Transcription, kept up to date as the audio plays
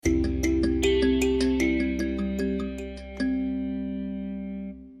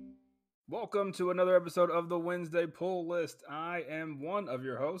Welcome to another episode of the Wednesday Pull List. I am one of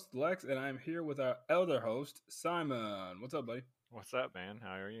your hosts, Lex, and I'm here with our other host, Simon. What's up, buddy? What's up, man?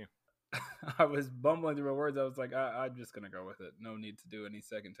 How are you? I was bumbling through my words. I was like, I'm just going to go with it. No need to do any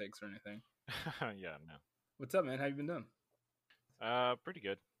second takes or anything. Yeah, no. What's up, man? How you been doing? Pretty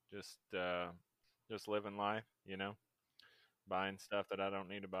good. Just living life, buying stuff that I don't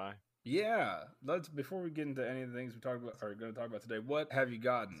need to buy. Yeah, before we get into any of the things we talked about or going to talk about today, what have you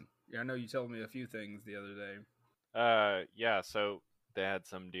gotten? I know you told me a few things the other day. Yeah, so they had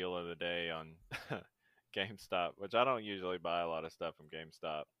some deal of the day on GameStop, which I don't usually buy a lot of stuff from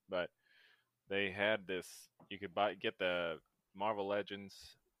GameStop, but they had this. You could get the Marvel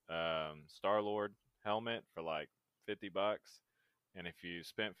Legends Star-Lord helmet for like $50, and if you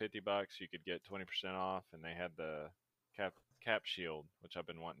spent $50, you could get 20% off. And they had the cap shield, which I've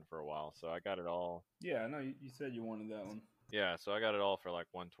been wanting for a while, so I got it all. Yeah, I know you said you wanted that one. Yeah, so I got it all for like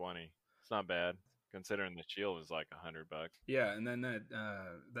 $120. It's not bad considering the shield is like $100. Yeah, and then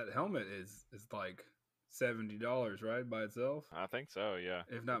that helmet is like $70, right, by itself. I think so, yeah.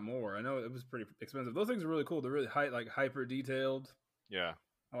 If not more. I know it was pretty expensive. Those things are really cool. They're really hyper detailed. Yeah.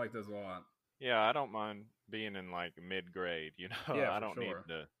 I like those a lot. Yeah, I don't mind being in like mid grade, Yeah, I don't sure. need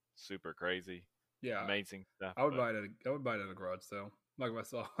the super crazy, amazing stuff. I would buy it at a garage sale. Like if I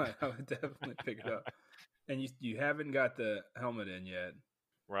saw it, I would definitely pick it up. And you haven't got the helmet in yet.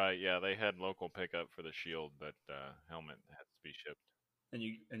 Right, yeah, they had local pickup for the shield, but helmet has to be shipped. And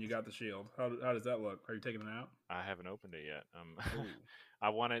you got the shield. How does that look? Are you taking it out? I haven't opened it yet. I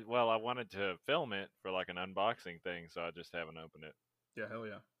wanted to film it for like an unboxing thing, so I just haven't opened it. Yeah, hell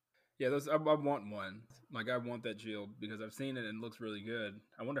yeah. Yeah, I want one. Like I want that shield because I've seen it and it looks really good.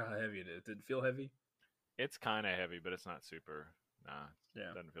 I wonder how heavy it is. Did it feel heavy? It's kind of heavy, but it's not super. Nah,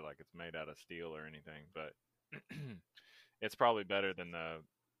 yeah. It doesn't feel like it's made out of steel or anything, but it's probably better than the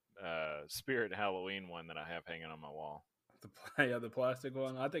Spirit Halloween one that I have hanging on my wall. The plastic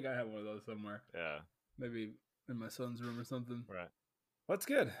one. I think I have one of those somewhere. Yeah, maybe in my son's room or something. Right. Well, that's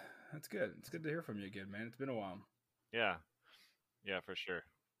good. That's good. It's good to hear from you again, man. It's been a while. Yeah, for sure.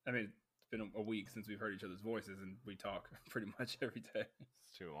 I mean, it's been a week since we've heard each other's voices, and we talk pretty much every day.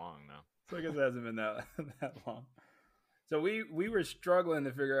 It's too long now. So I guess it hasn't been that long. So we were struggling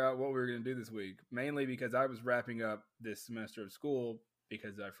to figure out what we were going to do this week, mainly because I was wrapping up this semester of school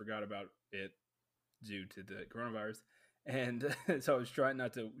because I forgot about it due to the coronavirus. And so I was trying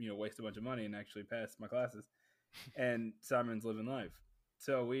not to, waste a bunch of money and actually pass my classes. And Simon's living life.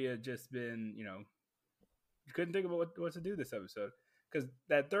 So we had just been, couldn't think about what to do this episode. Because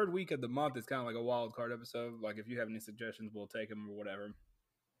that third week of the month is kind of like a wild card episode. Like if you have any suggestions, we'll take them or whatever.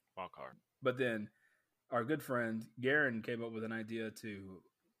 Wild card. But then our good friend Garen came up with an idea to,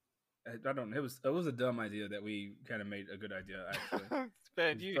 I don't know, it was a dumb idea that we kind of made a good idea, actually.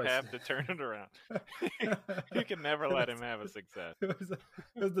 Ben, you have to turn it around. You can never let him have a success. It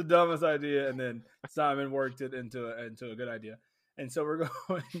was the dumbest idea, and then Simon worked it into a good idea. And so we're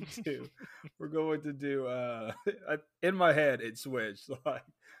going to do in my head it switched. Like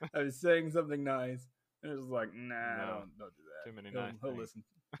I was saying something nice, and it was like, nah, no, don't do that. Too many nice things.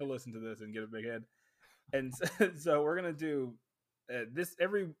 He'll listen to this and get a big head. And so we're gonna do this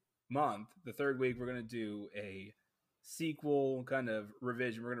every month. The third week, we're gonna do a sequel kind of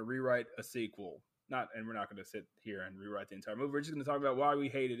revision. We're going to rewrite a sequel. We're not going to sit here and rewrite the entire movie. We're just going to talk about why we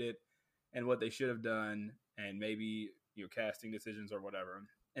hated it and what they should have done and maybe, casting decisions or whatever.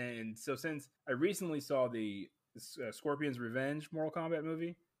 And so since I recently saw the Scorpion's Revenge Mortal Kombat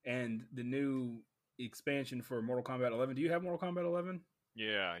movie and the new expansion for Mortal Kombat 11. Do you have Mortal Kombat 11?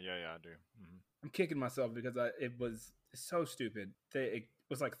 Yeah, I do. Mm-hmm. I'm kicking myself because it was so stupid. It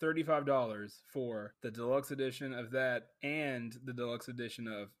was like $35 for the deluxe edition of that and the deluxe edition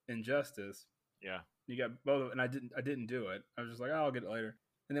of Injustice. Yeah, you got both, and I didn't do it. I was just like, I'll get it later.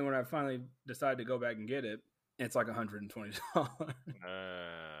 And then when I finally decided to go back and get it, it's like $120. So I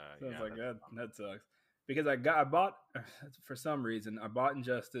was like, that sucks. Because I bought for some reason I bought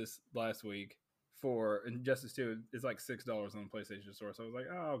Injustice last week. For Injustice 2, it's like $6 on the PlayStation Store. So I was like,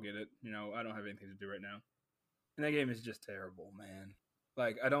 oh, I'll get it. I don't have anything to do right now. And that game is just terrible, man.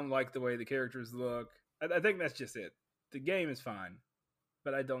 Like, I don't like the way the characters look. I think that's just it. The game is fine,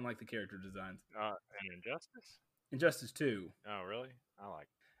 but I don't like the character designs. And Injustice? Injustice 2. Oh, really?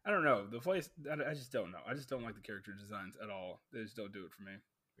 I don't know. I just don't know. I just don't like the character designs at all. They just don't do it for me.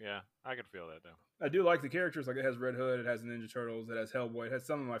 Yeah, I could feel that, though. I do like the characters. Like, it has Red Hood, it has Ninja Turtles, it has Hellboy. It has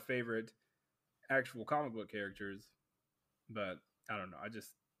some of my favorite actual comic book characters. But, I don't know.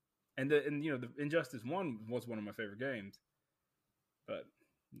 The Injustice 1 was one of my favorite games. But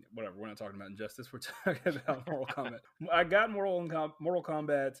whatever. We're not talking about Injustice. We're talking about Mortal Kombat. I got Mortal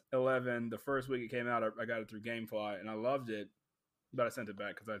Kombat 11 the first week it came out. I got it through GameFly and I loved it, but I sent it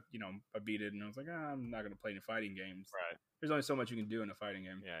back because I beat it and I was like, I'm not going to play any fighting games. Right. There's only so much you can do in a fighting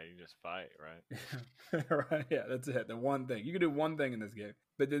game. Yeah, you just fight, right? Right. Yeah, that's it. The one thing you can do one thing in this game.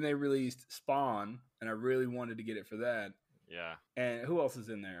 But then they released Spawn, and I really wanted to get it for that. Yeah. And who else is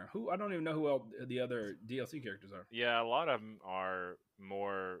in there? I don't even know who else the other DLC characters are. Yeah, a lot of them are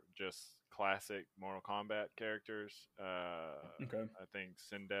more just classic Mortal Kombat characters. Okay. I think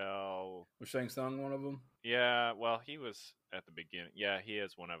Sindel. Was Shang Tsung one of them? Yeah, well, he was at the beginning. Yeah, he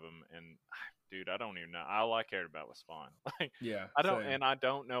is one of them. And dude, I don't even know. All I cared about was Spawn. Like, yeah, I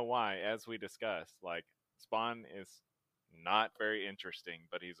don't know why. As we discussed, like Spawn is not very interesting,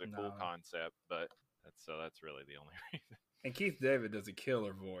 but he's a cool concept. But that's really the only reason. And Keith David does a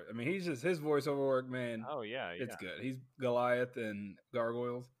killer voice. I mean, he's just his voiceover work, man. Oh yeah, it's good. He's Goliath and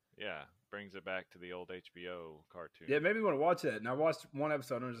Gargoyles. Yeah, brings it back to the old HBO cartoon. Yeah, maybe you want to watch that. And I watched one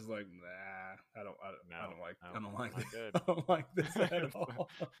episode and I was just like, nah, I don't like this. I don't like this at all.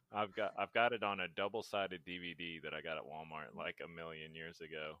 I've got it on a double-sided DVD that I got at Walmart like a million years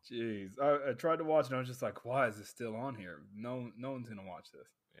ago. Jeez, I tried to watch it and I was just like, why is this still on here? No one's gonna watch this.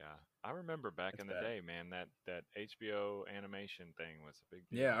 Yeah, I remember back in the day, man, that HBO animation thing was a big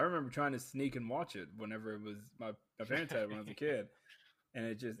deal. Yeah, I remember trying to sneak and watch it whenever it was my parents had it when I was a kid. And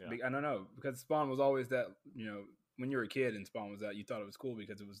it just, I don't know, because Spawn was always that, when you were a kid and Spawn was out, you thought it was cool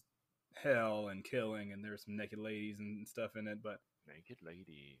because it was hell and killing and there were some naked ladies and stuff in it. But naked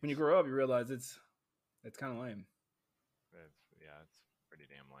ladies. When you grow up, you realize it's kind of lame. It's pretty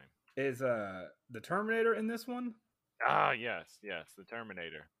damn lame. Is the Terminator in this one? Ah, yes, the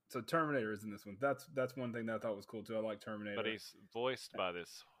Terminator. So Terminator is in this one. That's one thing that I thought was cool too. I like Terminator. But he's voiced by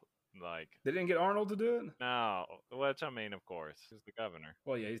this, like... They didn't get Arnold to do it? No, which I mean, of course, he's the governor.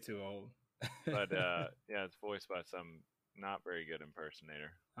 Well, yeah, he's too old. But it's voiced by some not very good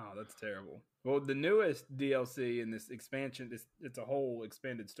impersonator. Oh, that's terrible. Well, the newest DLC in this expansion, it's a whole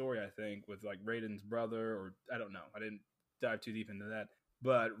expanded story, I think, with like Raiden's brother, or I don't know. I didn't dive too deep into that.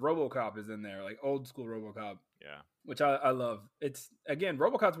 But RoboCop is in there, like old school RoboCop. Yeah. Which I love. It's, again,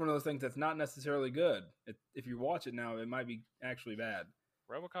 RoboCop's one of those things that's not necessarily good. If you watch it now, it might be actually bad.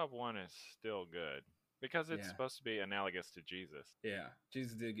 RoboCop 1 is still good because it's supposed to be analogous to Jesus. Yeah.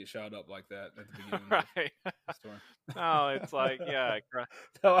 Jesus did get shot up like that at the beginning right. of the story. No, it's like, yeah.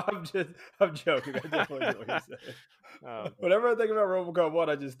 No, I'm joking. I definitely get what you're saying. Whenever I think about RoboCop 1,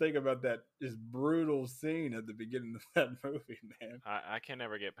 I just think about that just brutal scene at the beginning of that movie, man. I can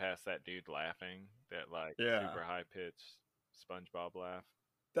never get past that dude laughing, that like super high pitched SpongeBob laugh.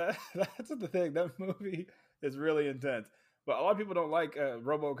 That's the thing. That movie is really intense. But a lot of people don't like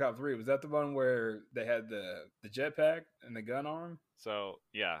RoboCop 3. Was that the one where they had the jetpack and the gun arm? So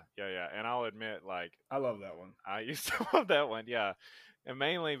yeah. And I'll admit, like, I love that one. I used to love that one, yeah. And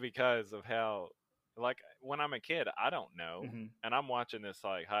mainly because of how, like, when I'm a kid, I don't know. Mm-hmm. And I'm watching this,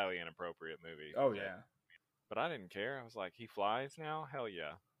 like, highly inappropriate movie. Oh, yeah. But I didn't care. I was like, he flies now? Hell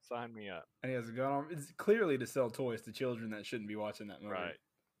yeah. Sign me up. And he has a gun arm. It's clearly to sell toys to children that shouldn't be watching that movie. Right.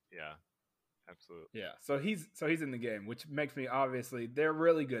 Yeah. Absolutely. Yeah. So he's in the game, which makes me, obviously, they're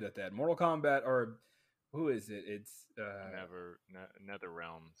really good at that. Mortal Kombat, or who is it? It's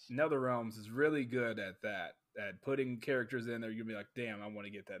NetherRealms. NetherRealms is really good at that, at putting characters in there. You'll be like, damn, I want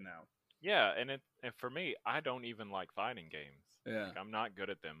to get that now. Yeah, and for me, I don't even like fighting games. Yeah. Like, I'm not good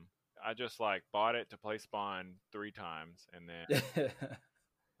at them. I just like bought it to play Spawn 3 times, and then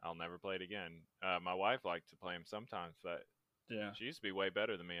I'll never play it again. My wife liked to play them sometimes, but yeah, she used to be way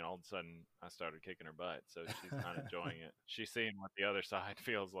better than me, and all of a sudden I started kicking her butt. So she's kind of enjoying it. She's seeing what the other side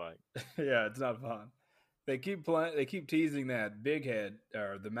feels like. Yeah, it's not fun. They keep teasing that Big Head,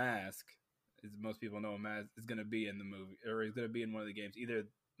 or the mask, as most people know, mask is going to be in the movie, or is going to be in one of the games, either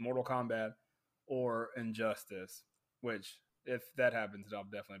Mortal Kombat or Injustice. Which, if that happens, I'm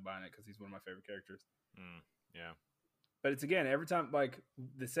definitely buying it because he's one of my favorite characters. Yeah. But it's, again, every time, like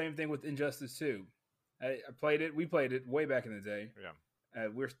the same thing with Injustice 2. I played it. We played it way back in the day. Yeah.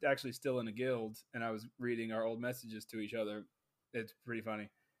 We're actually still in a guild, and I was reading our old messages to each other. It's pretty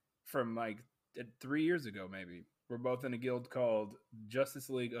funny. From like 3 years ago, maybe. We're both in a guild called Justice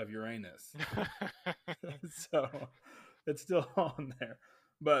League of Uranus. So it's still on there.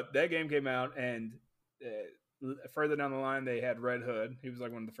 But that game came out, and further down the line, they had Red Hood. He was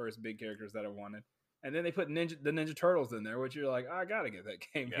like one of the first big characters that I wanted. And then they put the Ninja Turtles in there, which you're like, I gotta get that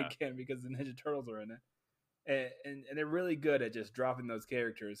game again because the Ninja Turtles are in it. And they're really good at just dropping those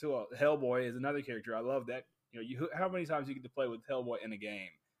characters. Who else? Hellboy is another character. I love that. How many times you get to play with Hellboy in a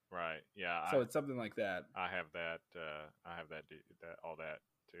game? Right. Yeah. So it's something like that. I have that. All that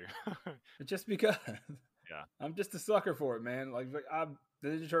to. Just because. Yeah. I'm just a sucker for it, man. Like the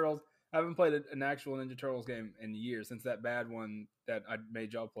Ninja Turtles. I haven't played an actual Ninja Turtles game in years since that bad one that I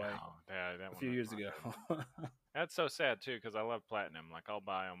made y'all play that a one few was years not ago. good. That's so sad too, because I love Platinum. Like I'll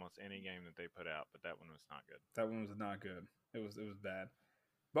buy almost any game that they put out, but that one was not good. That one was not good. It was bad.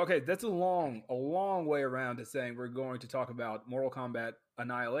 But okay, that's a long way around to saying we're going to talk about Mortal Kombat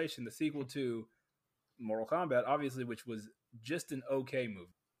Annihilation, the sequel to Mortal Kombat, obviously, which was just an okay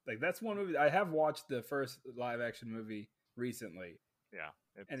movie. Like that's one movie I have watched the first live action movie recently. Yeah,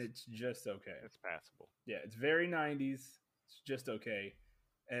 and it's just okay. It's passable. Yeah, it's very 90s. It's just okay.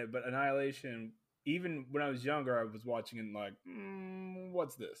 But Annihilation, even when I was younger, I was watching it like,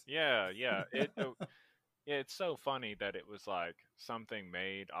 what's this? Yeah. Yeah, it's so funny that it was like something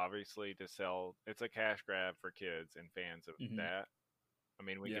made obviously to sell. It's a cash grab for kids and fans of that. I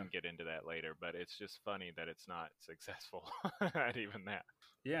mean, we can get into that later, but it's just funny that it's not successful at even that.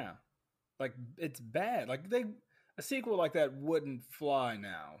 Yeah, like it's bad. Like a sequel like that wouldn't fly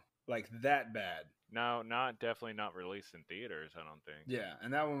now. Like that bad. No, definitely not released in theaters. I don't think. Yeah,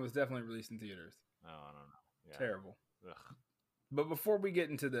 and that one was definitely released in theaters. Oh, I don't know. Yeah. Terrible. Ugh. But before we get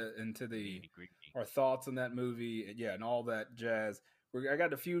into our thoughts on that movie, and all that jazz, I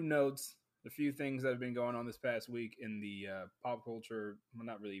got a few notes, a few things that have been going on this past week in the pop culture. Well,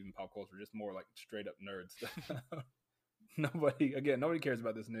 not really even pop culture, just more like straight up nerd stuff. Nobody cares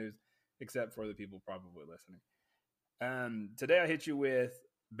about this news except for the people probably listening. Today I hit you with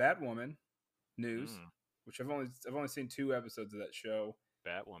Batwoman news, which I've only seen 2 episodes of that show.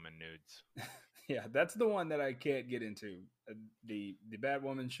 Batwoman nudes. Yeah, that's the one that I can't get into. The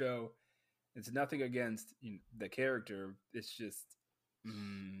Batwoman show. It's nothing against the character. It's just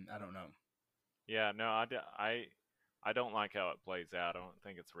I don't know. Yeah, no, I don't like how it plays out. I don't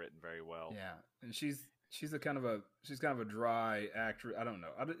think it's written very well. Yeah, and she's kind of a dry actress. I don't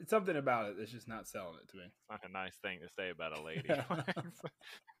know. It's something about it that's just not selling it to me. It's not a nice thing to say about a lady. No,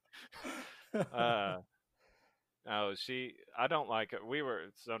 I don't like it.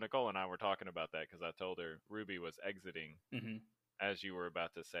 So Nicole and I were talking about that because I told her Ruby was exiting, as you were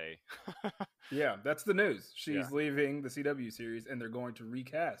about to say. Yeah, that's the news. She's leaving the CW series, and they're going to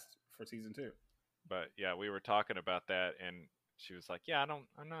recast for season 2. But yeah, we were talking about that, and she was like, "Yeah, I'm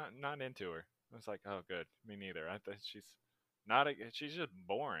not into her." I was like, "Oh, good, me neither." I think she's just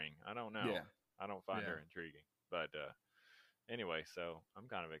boring. I don't know. Yeah. I don't find her intriguing. But anyway, so I'm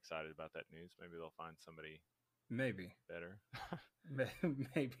kind of excited about that news. Maybe they'll find somebody. Maybe better.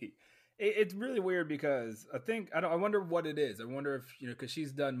 Maybe it's really weird because I wonder what it is. I wonder if because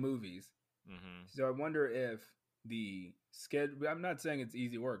she's done movies, so I wonder if the schedule. I'm not saying it's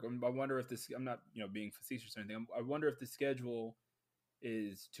easy work. I wonder if this. I'm not being facetious or anything. I wonder if the schedule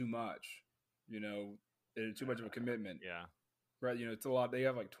is too much. Too much of a commitment. Yeah. Right. It's a lot. They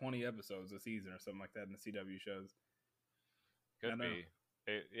have like 20 episodes a season or something like that in the CW shows. Could be.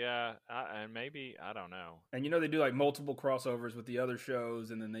 And maybe I don't know. And they do like multiple crossovers with the other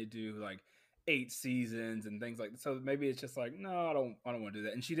shows, and then they do like 8 seasons and things like that. So maybe it's just like, no, I don't want to do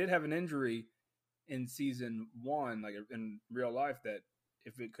that. And she did have an injury in season 1, like in real life, that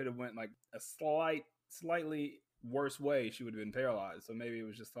if it could have went like a slightly worse way, she would have been paralyzed. So maybe it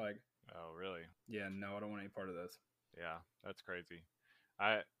was just like, oh really? Yeah, no, I don't want any part of this. Yeah, that's crazy.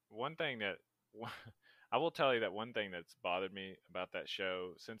 I will tell you that one thing that's bothered me about that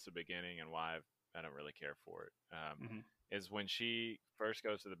show since the beginning and why I don't really care for it is when she first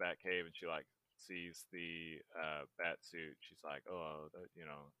goes to the Batcave and she like sees the bat suit. She's like, oh,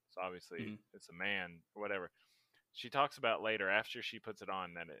 it's obviously it's a man or whatever. She talks about later after she puts it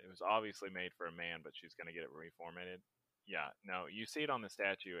on that it was obviously made for a man, but she's going to get it reformatted. Yeah, no, you see it on the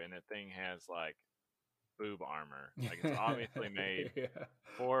statue and the thing has like boob armor. Like it's obviously made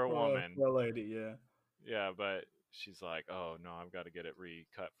for a woman. For a lady, yeah. Yeah, but she's like, oh no, I've got to get it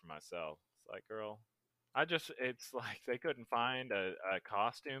recut for myself. It's like, girl, it's like they couldn't find a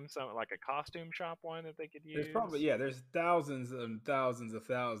costume, something like a costume shop one that they could use. There's thousands and thousands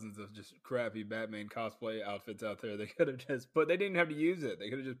of just crappy Batman cosplay outfits out there. They could have they didn't have to use it. They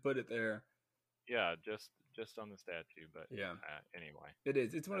could have just put it there. Yeah, just on the statue, but anyway, it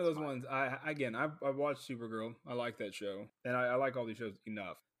is. It's one of those ones. I watched Supergirl. I like that show, and I like all these shows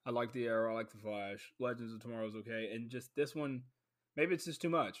enough. I like the Arrow. I like the Flash. Legends of Tomorrow's okay, and just this one, maybe it's just too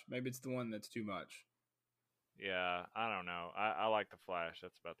much. Maybe it's the one that's too much. Yeah, I don't know. I like the Flash.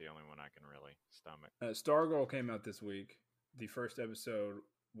 That's about the only one I can really stomach. Stargirl came out this week. The first episode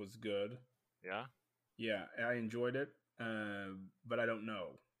was good. Yeah. Yeah, I enjoyed it, but I don't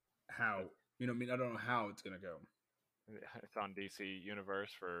know how. I don't know how it's gonna go. It's on DC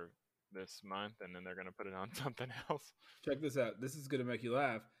Universe for this month, and then they're gonna put it on something else. Check this out. This is gonna make you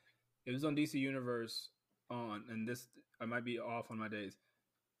laugh. It was on DC Universe and this I might be off on my days.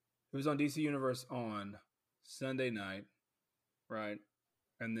 It was on DC Universe on Sunday night, right?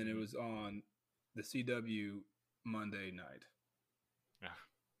 And then it was on the CW Monday night.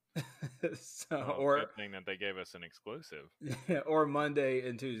 Yeah. So, good thing that they gave us an exclusive. Yeah, or Monday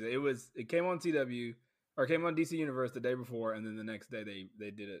and Tuesday. It came on CW or came on DC Universe the day before, and then the next day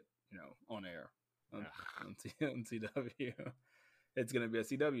they did it, on air on CW. It's gonna be a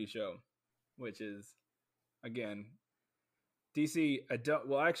CW show, which is again DC.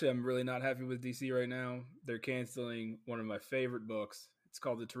 Actually, I'm really not happy with DC right now. They're canceling one of my favorite books. It's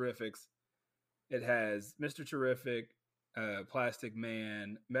called The Terrifics. It has Mr. Terrific, Plastic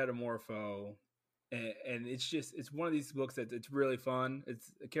Man, Metamorpho, and it's one of these books that it's really fun.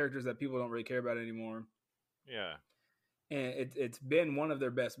 It's characters that people don't really care about anymore. Yeah. And it's been one of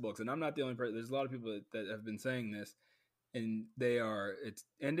their best books. And I'm not the only person. There's a lot of people that have been saying this. And it's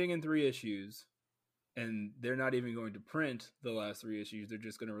ending in 3 issues. And they're not even going to print the last 3 issues. They're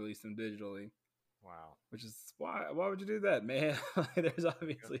just going to release them digitally. Wow. Which is, why would you do that, man? There's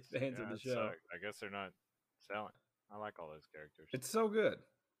obviously fans of the show. I guess they're not selling. I like all those characters. It's so good.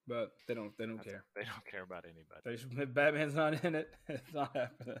 But they don't care. They don't care about anybody. If Batman's not in it, it's not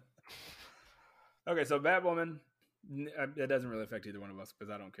happening. Okay, so Batwoman, it doesn't really affect either one of us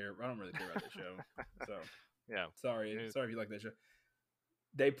because I don't care. I don't really care about the show. So yeah, sorry if you like that show.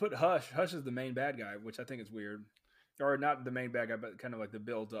 They put Hush. Hush is the main bad guy, which I think is weird, or not the main bad guy, but kind of like the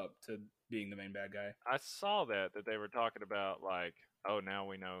build up to being the main bad guy. I saw that they were talking about like, oh, now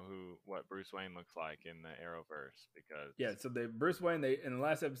we know what Bruce Wayne looks like in the Arrowverse because So Bruce Wayne. In the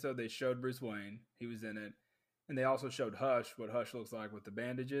last episode they showed Bruce Wayne. He was in it. And they also showed Hush, what Hush looks like with the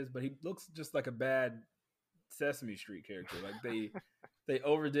bandages, but he looks just like a bad Sesame Street character. Like they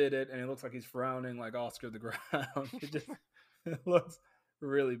overdid it, and it looks like he's frowning like Oscar the Grouch. It looks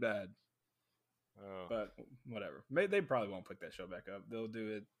really bad. Oh. But whatever. They probably won't pick that show back up. They'll do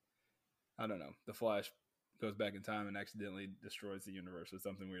it. I don't know. The Flash goes back in time and accidentally destroys the universe or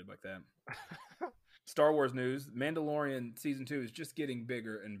something weird like that. Star Wars news: Mandalorian season 2 is just getting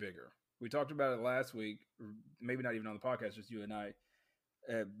bigger and bigger. We talked about it last week, maybe not even on the podcast, just you and I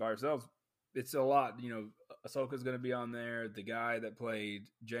by ourselves. It's a lot. Ahsoka's going to be on there. The guy that played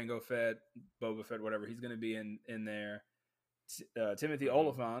Jango Fett, Boba Fett, whatever, he's going to be in there. Timothy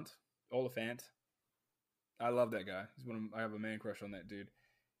Oliphant. I love that guy. I have a man crush on that dude.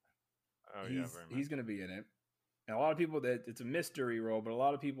 Oh, very much. He's going to be in it. And a lot of people, it's a mystery role, but a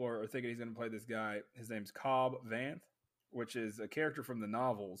lot of people are thinking he's going to play this guy. His name's Cobb Vanth, which is a character from the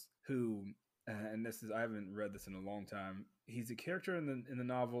novels who, and I haven't read this in a long time. He's a character in the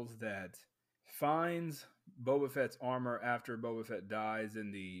novels that finds Boba Fett's armor after Boba Fett dies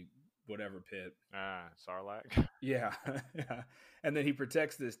in the whatever pit. Sarlacc. Yeah. And then he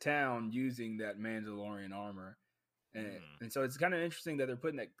protects this town using that Mandalorian armor. And so it's kind of interesting that they're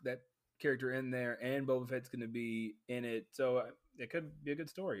putting that character in there, and Boba Fett's going to be in it. So it could be a good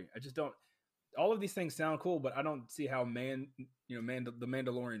story. I just don't. All of these things sound cool, but I don't see how the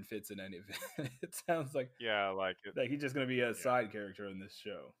Mandalorian fits in any of it. It sounds like like he's just going to be a side character in this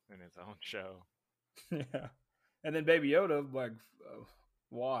show, in his own show. Yeah, and then Baby Yoda,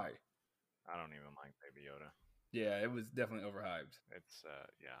 why? I don't even like Baby Yoda. Yeah, it was definitely overhyped. It's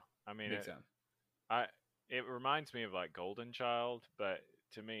I mean, big time. It reminds me of like Golden Child, but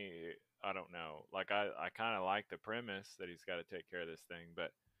to me, I don't know. Like I kind of like the premise that he's got to take care of this thing,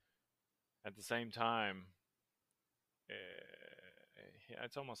 but at the same time,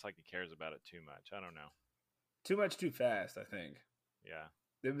 it's almost like he cares about it too much. I don't know. Too much, too fast, I think. Yeah.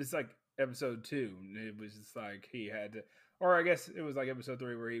 It was like episode 2. It was just like he had to, or I guess it was like episode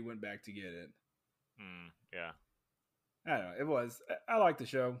 3 where he went back to get it. Yeah. I don't know. It was. I like the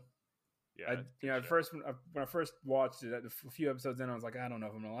show. Yeah. At first when I first watched it, a few episodes in, I was like, I don't know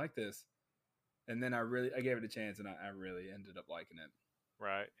if I'm gonna like this, and then I gave it a chance, and I really ended up liking it.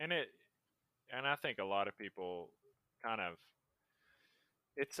 Right, and I think a lot of people kind of.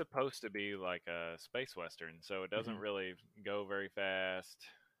 It's supposed to be like a space western, so it doesn't really go very fast.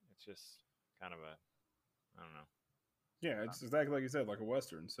 It's just kind of I don't know. Yeah, it's exactly like you said, like a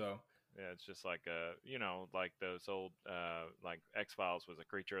western. So yeah, it's just like like those old like X-Files was a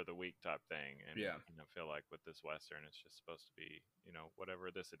creature of the week type thing, and I feel like with this western, it's just supposed to be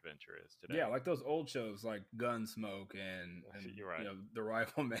whatever this adventure is today. Yeah, like those old shows like Gunsmoke and you're right. The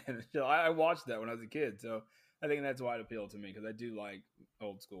Rifleman. I watched that when I was a kid, so I think that's why it appealed to me because I do like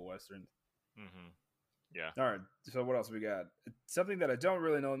old school westerns. Yeah. All right. So what else we got? Something that I don't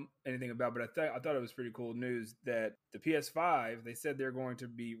really know anything about, but I thought it was pretty cool news that the PS5, they said they're going to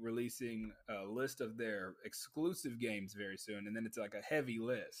be releasing a list of their exclusive games very soon, and then it's like a heavy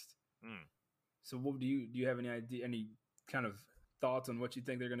list. Mm. So what do you have any idea, any kind of thoughts on what you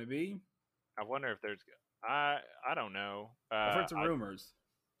think they're going to be? I wonder if there's. I don't know. I've heard some rumors.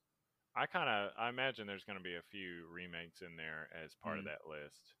 I imagine there's going to be a few remakes in there as part of that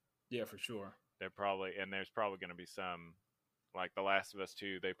list. Yeah, for sure. There's probably going to be some, like The Last of Us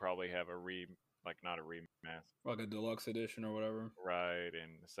 2. They probably have not a remaster, like a deluxe edition or whatever. Right,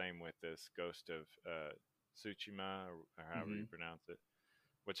 and the same with this Ghost of Tsushima, or however you pronounce it.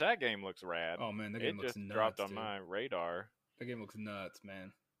 Which that game looks rad. Oh man, that game looks nuts. It just dropped on my radar. That game looks nuts,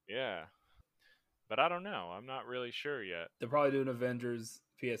 man. Yeah. But I don't know. I'm not really sure yet. They're probably doing Avengers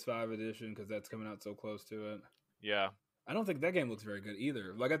PS5 edition because that's coming out so close to it. Yeah. I don't think that game looks very good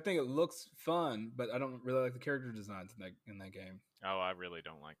either. Like, I think it looks fun, but I don't really like the character designs in that game. Oh, I really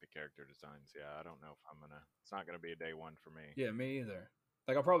don't like the character designs. Yeah, I don't know if I'm gonna. It's not gonna be a day one for me. Yeah, me either.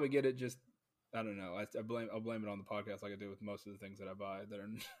 Like, I'll probably get it just. I don't know. I'll blame it on the podcast like I do with most of the things that I buy that are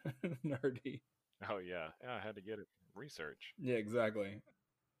nerdy. Oh yeah, I had to get it research. Yeah, exactly.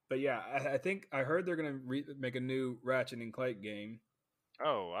 But yeah, I think I heard they're gonna make a new Ratchet and Clank game.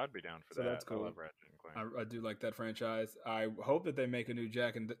 Oh, I'd be down for that. That's cool. I love Ratchet and Clank. I do like that franchise. I hope that they make a new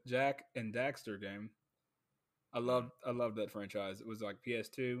Jack and Daxter game. I loved that franchise. It was like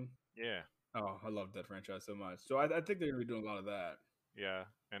PS2. Yeah. Oh, I loved that franchise so much. So I think they're gonna be doing a lot of that. Yeah,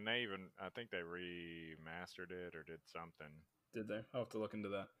 and I think they remastered it or did something. Did they? I'll have to look into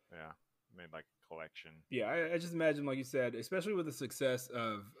that. Yeah, made like a collection. Yeah, I just imagine, like you said, especially with the success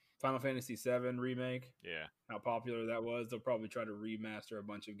of Final Fantasy VII Remake. Yeah. How popular that was. They'll probably try to remaster a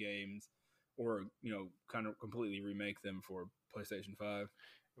bunch of games or, kind of completely remake them for PlayStation 5.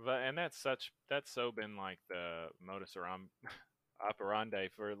 And that's so been like the modus operandi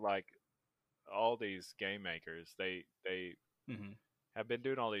for like all these game makers. They have been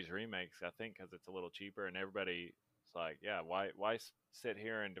doing all these remakes, I think, because it's a little cheaper, and everybody's like, yeah, why sit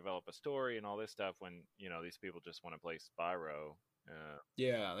here and develop a story and all this stuff when these people just want to play Spyro.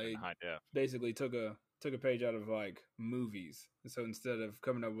 They high def. Basically took a page out of like movies. So instead of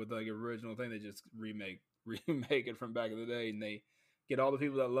coming up with like an original thing, they just remake it from back in the day, and they get all the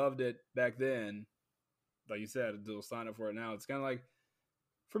people that loved it back then. Like you said, they'll sign up for it now. It's kind of like,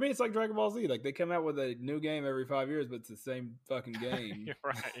 for me, it's like Dragon Ball Z. Like, they come out with a new game every 5 years, but it's the same fucking game.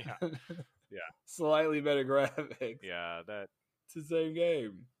 Right, yeah. Yeah. Slightly better graphics. Yeah, it's the same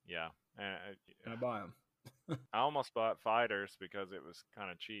game. Yeah. And I buy them. I almost bought Fighters because it was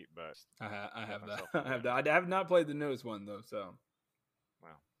kind of cheap, but I have that. I have not played the newest one, though, so.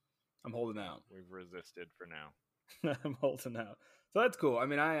 Well. I'm holding out. We've resisted for now. I'm holding out. So that's cool. I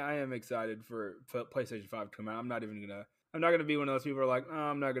mean, I am excited for PlayStation 5 to come out. I'm not going to be one of those people who are like, oh,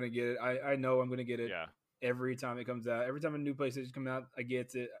 I'm not going to get it. I know I'm going to get it every time it comes out. Every time a new PlayStation comes out, I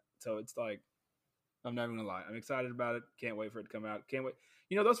get it. So it's like, I'm not even going to lie. I'm excited about it. Can't wait for it to come out. Can't wait.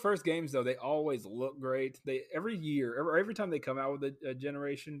 Those first games, though, they always look great. Every time they come out with a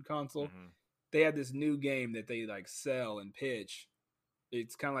generation console, they have this new game that they like sell and pitch.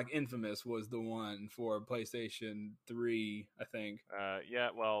 It's kind of like Infamous was the one for PlayStation 3, I think. Yeah,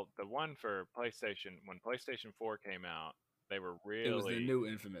 well, the one for PlayStation, when PlayStation 4 came out, they were really... It was the new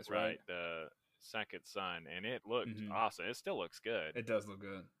Infamous, right? The Second Son, and it looked awesome. It still looks good. It does look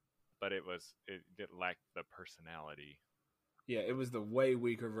good. But it lacked the personality. Yeah, it was the way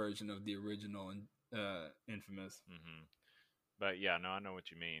weaker version of the original Infamous. Mm-hmm. But yeah, no, I know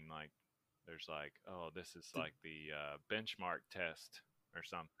what you mean. Like, there's like, oh, this is like the benchmark test or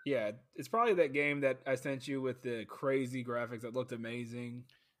something. Yeah, it's probably that game that I sent you with the crazy graphics that looked amazing.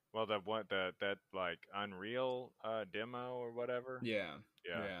 Well, that like Unreal demo or whatever. Yeah.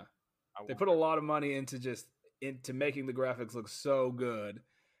 They put a lot of money into making the graphics look so good,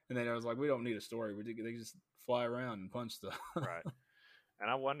 and then I was like, we don't need a story. They just fly around and punch stuff. Right. And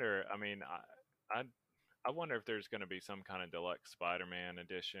I wonder. I mean, I wonder if there's going to be some kind of deluxe Spider-Man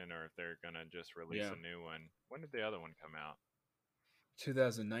edition, or if they're going to just release a new one. When did the other one come out?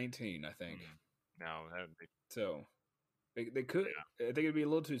 2019, I think. No, that would be so. They could. Yeah. I think it'd be a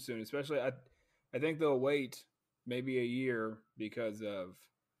little too soon. Especially, I think they'll wait maybe a year because of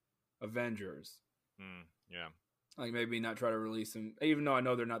Avengers. Yeah. Like maybe not try to release them, even though I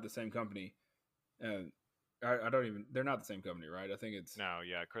know they're not the same company. I don't even. They're not the same company, right? I think it's no.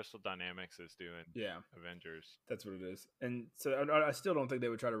 Yeah, Crystal Dynamics is doing Avengers. That's what it is. And so I still don't think they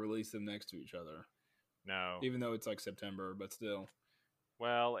would try to release them next to each other. No, even though it's like September, but still.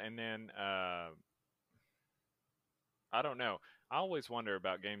 Well, and then I don't know. I always wonder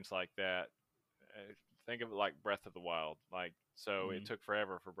about games like that. think of it like Breath of the Wild. Like, so it took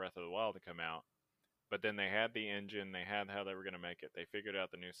forever for Breath of the Wild to come out, but then they had the engine, they had how they were going to make it, they figured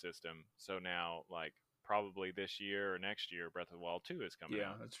out the new system. So now, like, probably this year or next year, Breath of the Wild 2 is coming out.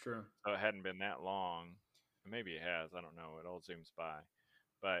 Yeah, that's true. So it hadn't been that long. Maybe it has. I don't know. It all zooms by,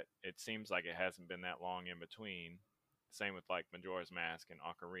 but it seems like it hasn't been that long in between. Same with like Majora's Mask and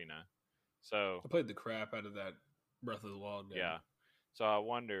Ocarina. So I played the crap out of that Breath of the Wild game. Yeah. So I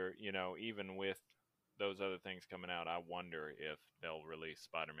wonder, even with those other things coming out, I wonder if they'll release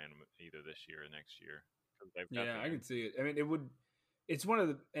Spider-Man either this year or next year. I can see it. I mean, it would. It's one of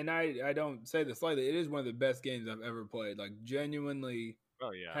the, and I don't say this lightly. It is one of the best games I've ever played. Like, genuinely,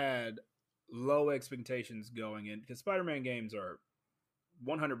 had low expectations going in, because Spider-Man games are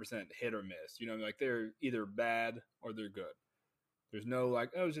 100% hit or miss. Like, they're either bad or they're good. There's no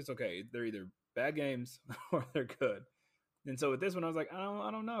like, oh, it's just okay. They're either bad games or they're good. And so with this one, I was like,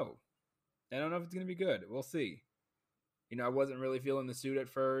 I don't know. I don't know if it's gonna be good. We'll see. I wasn't really feeling the suit at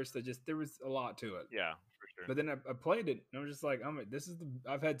first. There was a lot to it. Yeah, for sure. But then I played it, and I was just like,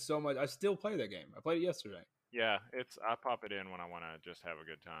 I've had so much. I still play that game. I played it yesterday. Yeah, I pop it in when I want to just have a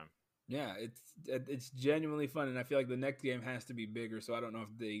good time. Yeah, it's genuinely fun, and I feel like the next game has to be bigger. So I don't know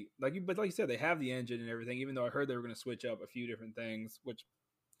if they like you said, they have the engine and everything. Even though I heard they were going to switch up a few different things, which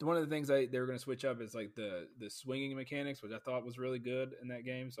one of the things they were going to switch up is like the swinging mechanics, which I thought was really good in that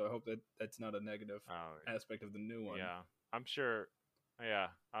game. So I hope that's not a negative aspect of the new one. Yeah, I'm sure. Yeah,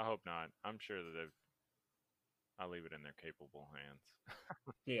 I hope not. I'm sure that I'll leave it in their capable hands.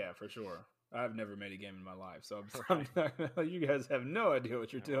 Yeah, for sure. I've never made a game in my life, so you guys have no idea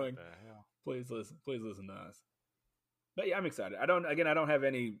what you're doing. What the hell? Please listen to us. But yeah, I'm excited. I don't have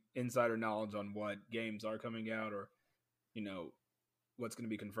any insider knowledge on what games are coming out, or what's going to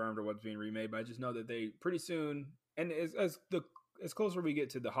be confirmed or what's being remade. But I just know that they pretty soon, and as closer we get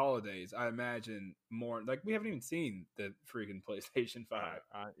to the holidays, I imagine more. Like, we haven't even seen the freaking PlayStation 5.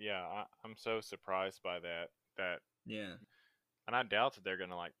 I'm so surprised by that. Yeah. And I doubt that they're going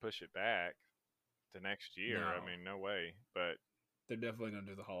to like push it back to next year. No. I mean, no way. But they're definitely going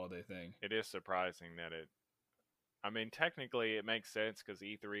to do the holiday thing. It is surprising that technically it makes sense because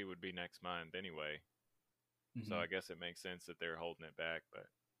E3 would be next month anyway. Mm-hmm. So I guess it makes sense that they're holding it back, but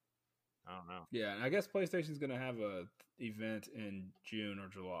I don't know. Yeah, and I guess PlayStation's going to have a event in June or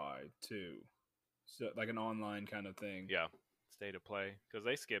July too. So like an online kind of thing. Yeah, state of play, because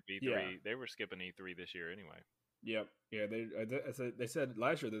they skip E3. Yeah. They were skipping E3 this year anyway. Yep. Yeah, they said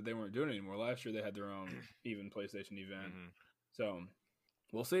last year that they weren't doing it anymore. Last year they had their own even PlayStation event. Mm-hmm. So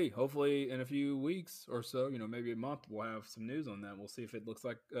we'll see. Hopefully in a few weeks or so, maybe a month, we'll have some news on that. We'll see if it looks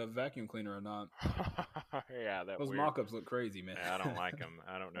like a vacuum cleaner or not. Yeah, those mock-ups look crazy, man. Yeah, I don't like them.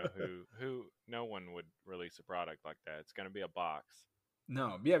 I don't know who. No one would release a product like that. It's going to be a box.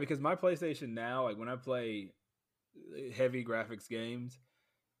 No, yeah, because my PlayStation now, like when I play heavy graphics games,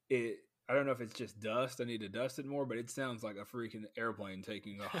 I don't know if it's just dust. I need to dust it more, but it sounds like a freaking airplane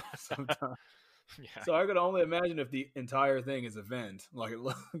taking off sometimes. Yeah. So I could only imagine if the entire thing is a vent, like it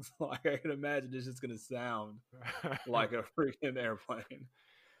looks like. I can imagine it's just going to sound like a freaking airplane.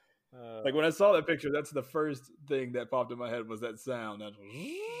 Like when I saw that picture, that's the first thing that popped in my head was that sound.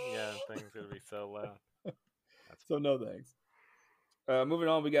 Yeah, things going to be so loud. So no thanks. Moving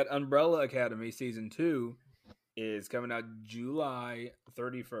on, we got Umbrella Academy Season 2 is coming out July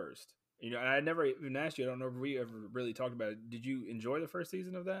 31st. And I never even asked you. I don't know if we ever really talked about it. Did you enjoy the first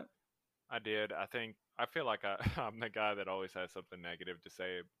season of that? I did. I feel like I'm the guy that always has something negative to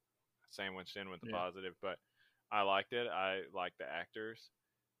say, sandwiched in with the positive. But I liked it. I like the actors.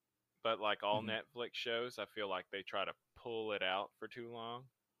 But like all Netflix shows, I feel like they try to pull it out for too long.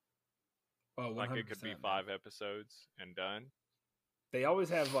 Oh, 100%, like it could be 5 episodes and done. They always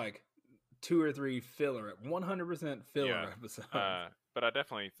have like 2 or 3 filler, 100% filler episodes. But I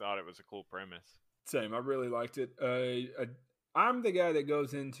definitely thought it was a cool premise. Same. I really liked it. I'm the guy that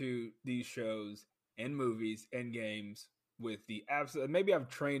goes into these shows and movies and games with the absolute. Maybe I've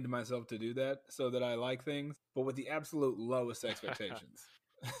trained myself to do that so that I like things, but with the absolute lowest expectations.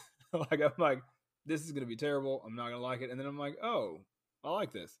 Like I'm like, this is gonna be terrible. I'm not gonna like it, and then I'm like, oh, I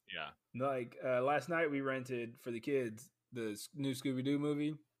like this. Yeah. Like last night we rented for the kids the new Scooby-Doo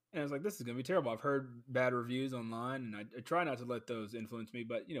movie. And I was like, this is going to be terrible. I've heard bad reviews online, and I try not to let those influence me.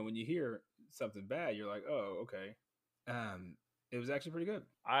 But, when you hear something bad, you're like, oh, okay. It was actually pretty good.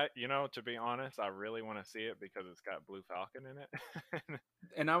 To be honest, I really want to see it because it's got Blue Falcon in it.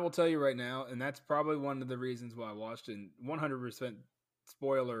 And I will tell you right now, and that's probably one of the reasons why I watched it, 100%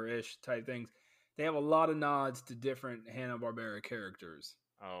 spoiler-ish type things. They have a lot of nods to different Hanna-Barbera characters.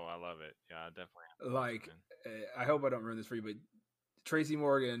 Oh, I love it. Yeah, I definitely. Like, I hope I don't ruin this for you, but Tracy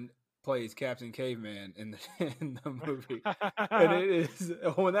Morgan plays Captain Caveman in the movie. And it is,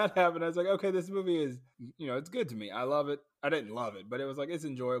 when that happened, I was like, okay, this movie is, it's good to me. I love it. I didn't love it, but it was like, it's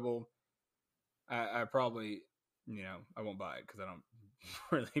enjoyable. I probably, I won't buy it because I don't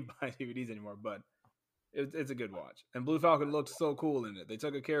really buy DVDs anymore, but it's a good watch. And Blue Falcon looked so cool in it. They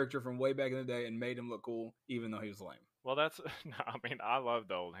took a character from way back in the day and made him look cool, even though he was lame. Well, I love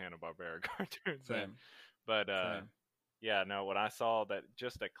the old Hanna-Barbera cartoons. Same. But, Same. yeah, no, when I saw that,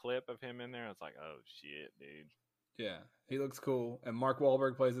 just a clip of him in there, I was like, oh, shit, dude. Yeah, he looks cool. And Mark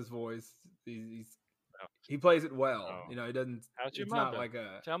Wahlberg plays his voice. He plays it well. Oh. He doesn't. How's your it's mother? not like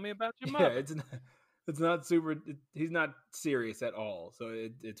a. Tell me about your mother. Yeah, it's not super. He's not serious at all. So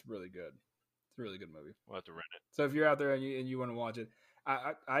it's really good. It's a really good movie. We'll have to rent it. So if you're out there and you want to watch it,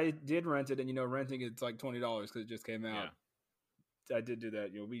 I did rent it, and renting it's like $20 because it just came out. Yeah. I did do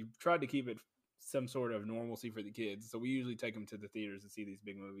that. We tried to keep it some sort of normalcy for the kids, so we usually take them to the theaters to see these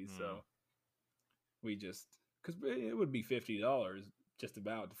big movies. So we just because it would be $50 just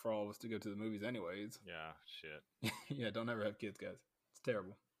about for all of us to go to the movies anyways. Yeah, shit. Yeah, don't ever have kids, guys. It's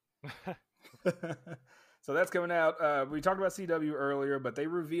terrible. So that's coming out. We talked about CW earlier, but they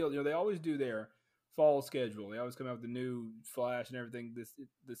revealed, they always do their fall schedule. They always come out with the new Flash and everything.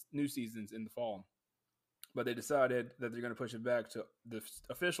 This new season's in the fall, but they decided that they're going to push it back to the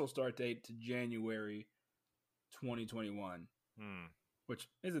official start date to January 2021, which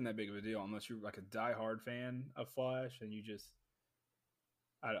isn't that big of a deal unless you're like a diehard fan of Flash and you just,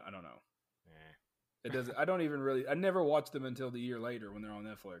 I don't know. Yeah. It doesn't. I don't even really. I never watch them until the year later when they're on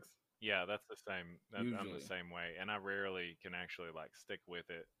Netflix. Yeah, that's the same. I'm the same way, and I rarely can actually stick with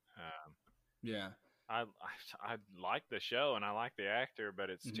it. Yeah, I like the show and I like the actor, but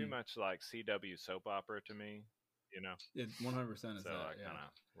it's too much like CW soap opera to me. It 100% is so that. I kind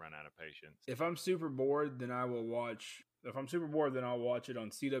of run out of patience. If I'm super bored, then I will watch. If I'm super bored, then I'll watch it on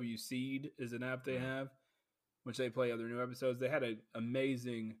CW Seed, is an app they have, which they play other new episodes. They had an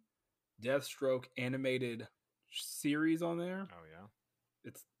amazing Deathstroke animated series on there. Oh yeah.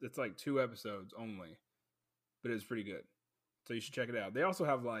 It's like 2 episodes only, but it's pretty good. So you should check it out. They also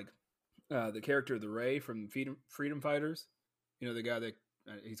have the character of the Ray from Freedom Fighters. The guy that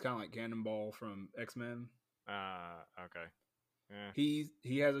he's kind of like Cannonball from X-Men. Okay. Yeah.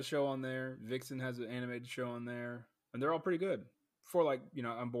 He has a show on there. Vixen has an animated show on there, and they're all pretty good. For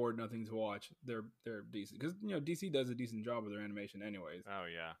I'm bored, nothing to watch. They're decent because DC does a decent job with their animation, anyways. Oh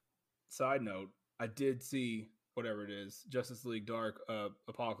yeah. Side note: I did see whatever it is, Justice League Dark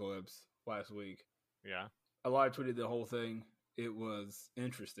Apocalypse last week. Yeah. I live tweeted the whole thing. It was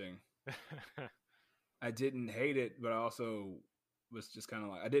interesting. I didn't hate it, but I also was just kind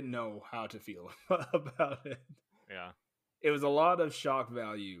of I didn't know how to feel about it. Yeah. It was a lot of shock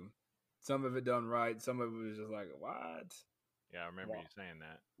value. Some of it done right. Some of it was just like, what? Yeah, I remember you saying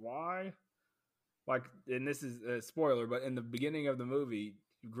that. Why? And this is a spoiler, but in the beginning of the movie,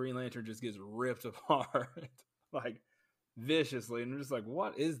 Green Lantern just gets ripped apart. Viciously, and I'm just like,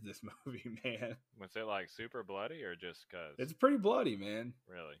 what is this movie, man? Was it super bloody or just cause? It's pretty bloody, man.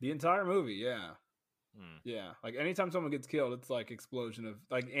 Really? The entire movie, yeah. Yeah. Anytime someone gets killed, it's explosion of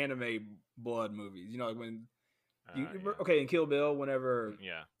anime blood movies. When okay, in Kill Bill, whenever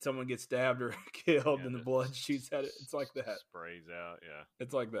someone gets stabbed or killed and the blood shoots at it, it's like that. Sprays out, yeah.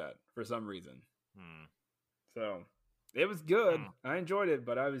 It's like that for some reason. So it was good. I enjoyed it,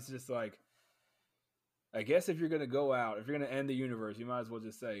 but I was just I guess if you're going to go out, if you're going to end the universe, you might as well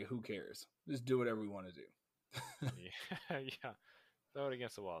just say, who cares? Just do whatever we want to do. Yeah. Throw it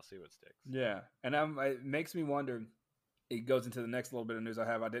against the wall, see what sticks. Yeah. And it makes me wonder, it goes into the next little bit of news I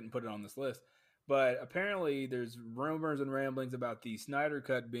have. I didn't put it on this list. But apparently there's rumors and ramblings about the Snyder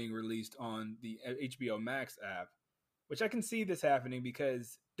Cut being released on the HBO Max app, which I can see this happening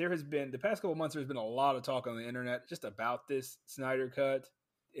because there has been, the past couple of months, there's been a lot of talk on the internet just about this Snyder Cut.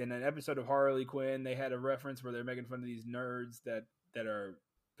 In an episode of Harley Quinn, they had a reference where they're making fun of these nerds that are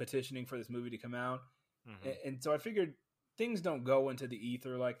petitioning for this movie to come out. And so I figured things don't go into the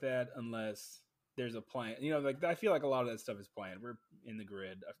ether like that unless there's a plan. I feel like a lot of that stuff is planned. We're in the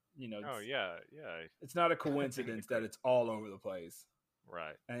grid. Oh, yeah. It's not a coincidence that it's all over the place.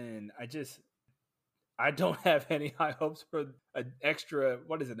 Right. And I don't have any high hopes for an extra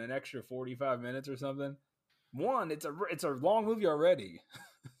 45 minutes or something. One, it's a long movie already.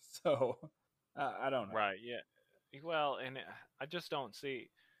 So, I don't know. Right, yeah. Well, and I just don't see,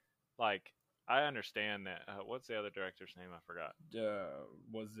 I understand that. What's the other director's name? I forgot.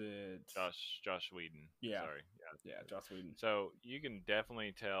 Was it Josh Whedon? Yeah. Sorry. Yeah, Josh Whedon. So you can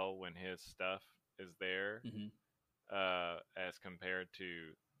definitely tell when his stuff is there, as compared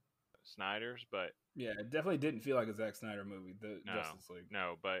to Snyder's, but yeah, it definitely didn't feel like a Zack Snyder movie. Justice League.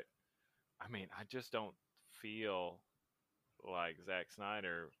 No, but I mean, I just don't feel like Zack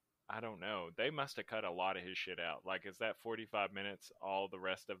Snyder. I don't know. They must have cut a lot of his shit out. Like, is that 45 minutes all the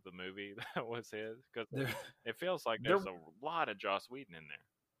rest of the movie that was his? Because There, it feels like there, there's a lot of Joss Whedon in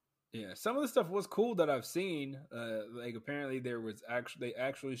there. yeah. Some of the stuff was cool that I've seen. Like apparently there was they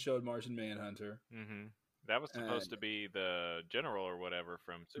actually showed Martian Manhunter. Mm-hmm. That was supposed to be the general or whatever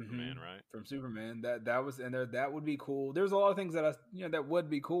from Superman, right? From Superman. That was in there. That would be cool. There's a lot of things that that would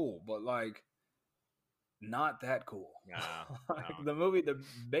be cool, but like not that cool. Nah, Like no. the movie,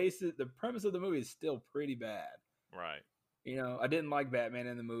 the premise of the movie is still pretty bad. Right. I didn't like Batman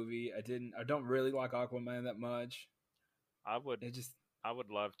in the movie. I don't really like Aquaman that much. I would It just I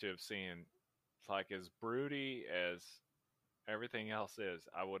would love to have seen like as broody as everything else is.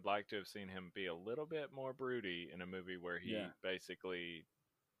 I would like to have seen him be a little bit more broody in a movie where he yeah, basically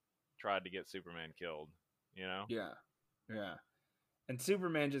tried to get Superman killed, you know? yeah, yeah. And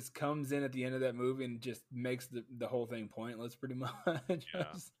Superman just comes in at the end of that movie and just makes the whole thing pointless, pretty much. Yeah,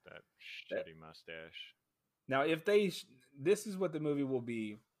 that That- shitty mustache. now, if this is what the movie will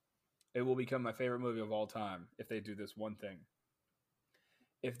be. It will become my favorite movie of all time if they do this one thing.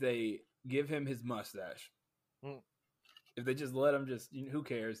 If they give him his mustache, if they just let him who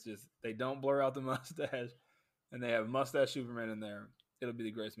cares? Just they don't blur out the mustache, and they have mustache Superman in there. It'll be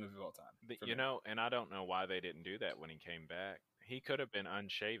the greatest movie of all time. You know, and I don't know why they didn't do that when he came back. He could have been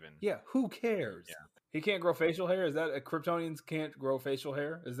unshaven. Yeah, who cares? Yeah. He can't grow facial hair. Is that Kryptonians can't grow facial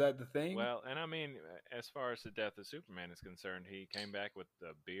hair? Is that the thing? Well, and I mean, as far as the death of Superman is concerned, he came back with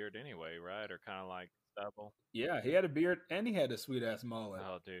a beard anyway, right? Or kind of like stubble. Yeah, he had a beard and he had a sweet ass mullet.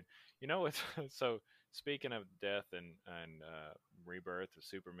 Oh, dude, you know what's so? Speaking of death and rebirth of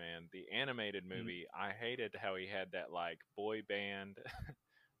Superman, the animated movie, I hated how he had that like boy band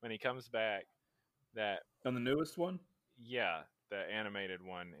when he comes back. That on the newest one. Yeah, the animated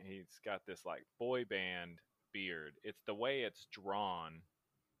one, he's got this like boy band beard. It's the way it's drawn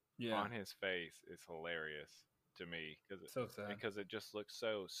on his face is hilarious to me because it just looks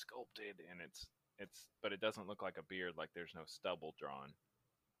so sculpted and but it doesn't look like a beard, like there's no stubble drawn.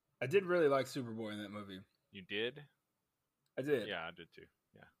 I did really like Superboy in that movie. You did? I did. Yeah, I did too.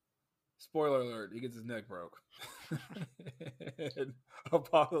 Yeah. Spoiler alert, he gets his neck broke.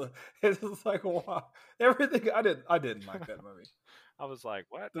 Apocalypse. It's just like, wow. Everything I didn't like that movie. I was like,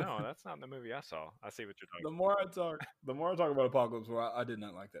 what? No, that's not the movie I saw. I see what you're talking about. The more I talk about Apocalypse, I did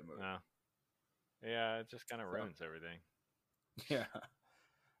not like that movie. No. Yeah, it just kind of ruins everything. Yeah.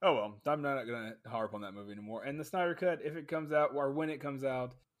 Oh well, I'm not going to harp on that movie anymore. And the Snyder Cut, if it comes out or when it comes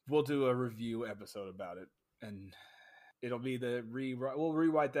out, we'll do a review episode about it, and it'll be we'll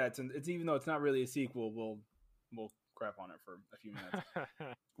rewrite that. And it's even though it's not really a sequel, we'll crap on it for a few minutes.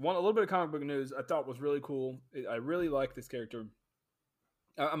 A little bit of comic book news I thought was really cool. I really like this character.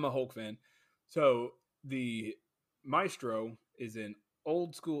 I'm a Hulk fan, so the Maestro is an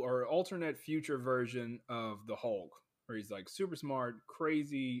old school or alternate future version of the Hulk, where he's like super smart,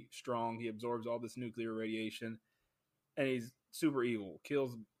 crazy strong. He absorbs all this nuclear radiation, and he's super evil,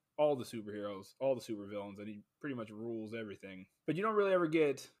 kills all the superheroes, all the supervillains, and he pretty much rules everything. But you don't really ever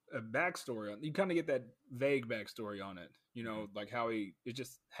get a backstory on. You kind of get that vague backstory on it, like how it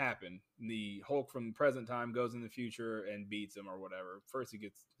just happened. The Hulk from the present time goes in the future and beats him or whatever. First he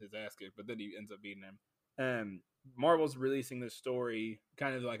gets his ass kicked, but then he ends up beating him. Marvel's releasing this story,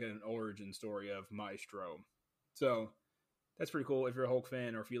 kind of like an origin story of Maestro. So that's pretty cool if you're a Hulk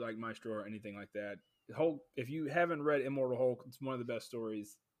fan or if you like Maestro or anything like that. Hulk, if you haven't read Immortal Hulk, it's one of the best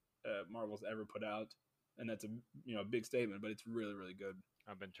stories Marvel's ever put out, and that's a big statement, but it's really, really good.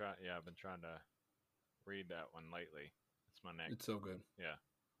 I've been trying to read that one lately. It's my next. It's so good. Yeah,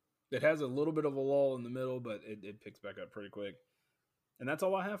 it has a little bit of a lull in the middle, but it picks back up pretty quick. And that's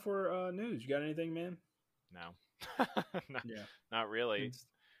all I have for news. You got anything, man? No, not really.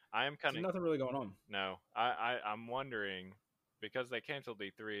 I am kind of nothing really going on. No, I'm wondering because they canceled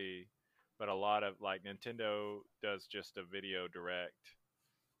E3, but a lot of like Nintendo does just a video direct.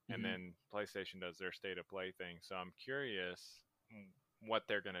 And then PlayStation does their state of play thing. So I'm curious what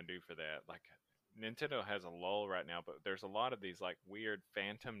they're going to do for that. Like Nintendo has a lull right now, but there's a lot of these like weird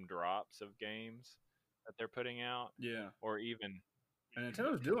phantom drops of games that they're putting out. Yeah. Or even. And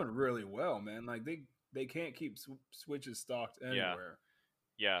Nintendo's doing really well, man. Like they can't keep Switches stocked anywhere.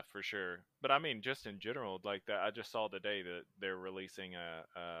 Yeah, for sure. But I mean, just in general, like that, I just saw today that they're releasing a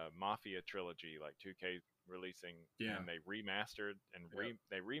Mafia trilogy, like 2K releasing, and they remastered and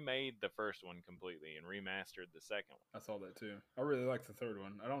they remade the first one completely and remastered the second one. I saw that too. I really like the third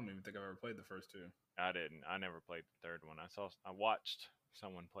one. I don't even think I've ever played the first two. I didn't. I never played the third one. I watched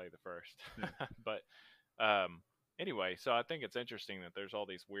someone play the first, but Anyway, so I think it's interesting that there's all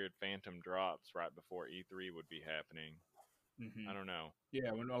these weird phantom drops right before E3 would be happening. I don't know.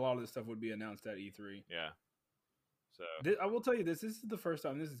 Yeah, when a lot of this stuff would be announced at E3. Yeah. So I will tell you this. This is the first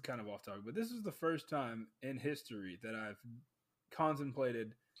time. This is kind of off topic, but this is the first time in history that I've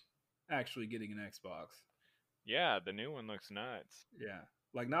contemplated actually getting an Xbox. yeah, the new one looks nuts. Yeah,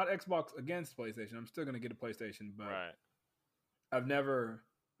 like not Xbox against PlayStation. I'm still gonna get a PlayStation, but Right. I've never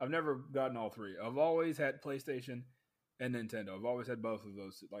gotten all three. I've always had PlayStation and Nintendo. I've always had both of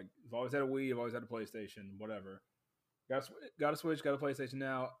those. Like I've always had a Wii. I've always had a PlayStation. Whatever. Got a Switch. Got a PlayStation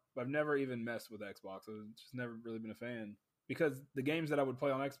now. I've never even messed with Xbox. I've just never really been a fan because the games that I would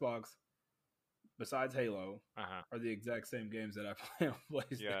play on Xbox, besides Halo, are the exact same games that I play on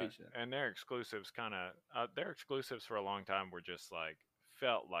PlayStation. Yeah, and their exclusives their exclusives for a long time were just like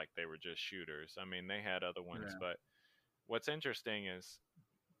felt like they were just shooters. I mean, they had other ones, but what's interesting is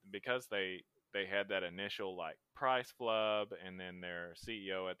because they had that initial like price flub, and then their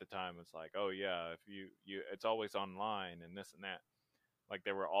CEO at the time was like, "Oh yeah, if you it's always online and this and that." Like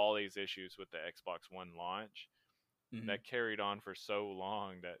there were all these issues with the Xbox One launch that carried on for so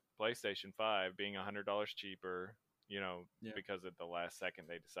long that PlayStation 5 being $100 cheaper, because at the last second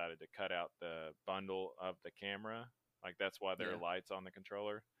they decided to cut out the bundle of the camera. Like that's why there are lights on the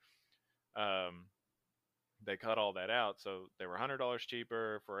controller. They cut all that out, so they were $100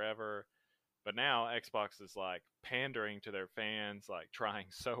 cheaper forever. But now Xbox is like pandering to their fans, like trying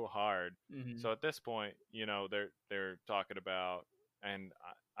so hard. So at this point, they're talking about, and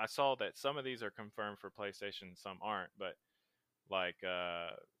I saw that some of these are confirmed for PlayStation, some aren't. But like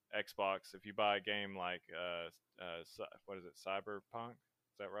Xbox, if you buy a game like what is it, Cyberpunk?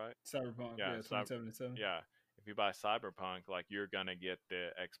 Is that right? Cyberpunk, yeah, 2077. Yeah, if you buy Cyberpunk, like you're gonna get the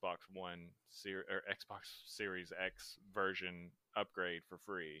Xbox One or Xbox Series X version upgrade for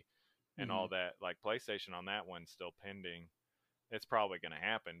free. And all that, like PlayStation on that one's still pending. It's probably going to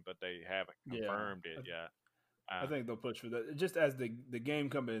happen, but they haven't confirmed it yet. I think they'll push for that. Just as the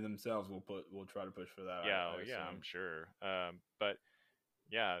game company themselves will try to push for that. Yeah, I'm sure. But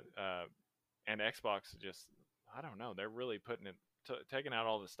yeah, and Xbox just, I don't know, they're really putting it, taking out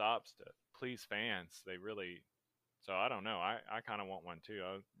all the stops to please fans. They really, so I don't know. I kind of want one too.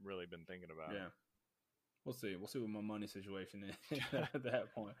 I've really been thinking about it. We'll see what my money situation is at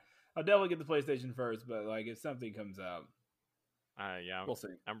that point. I'll definitely get the PlayStation first, but like if something comes out, we'll see.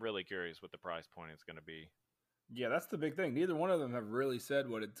 I'm really curious what the price point is going to be. Yeah, that's the big thing. Neither one of them have really said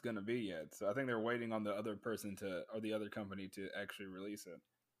what it's going to be yet. So I think they're waiting on the other person or the other company to actually release it.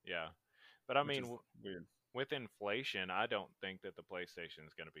 Yeah, but I mean, weird. With inflation, I don't think that the PlayStation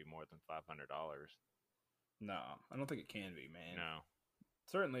is going to be more than $500. No, I don't think it can be, man. No,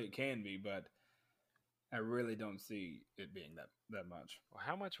 certainly it can be, but I really don't see it being that much. Well,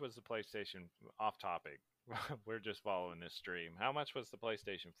 how much was the PlayStation, off topic? We're just following this stream. How much was the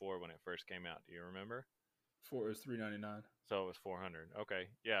PlayStation 4 when it first came out? Do you remember? It was $399. So it was $400. Okay,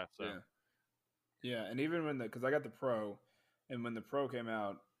 yeah. So yeah, and even because I got the Pro, and when the Pro came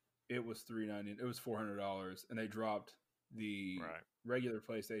out, it was $390. It was $400, and they dropped the regular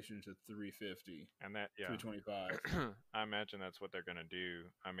PlayStation to $350. And that $325. I imagine that's what they're gonna do.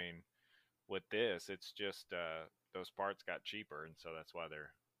 I mean, with this, it's just those parts got cheaper, and so that's why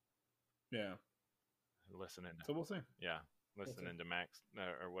they're listening. So we'll see. Yeah, listening to Max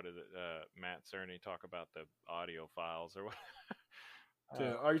or what is it? Matt Cerny talk about the audio files or what.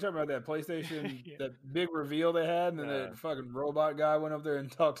 Are you talking about that PlayStation, that big reveal they had, and then that fucking robot guy went up there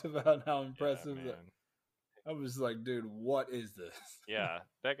and talked about how impressive that. I was like, dude, what is this? Yeah,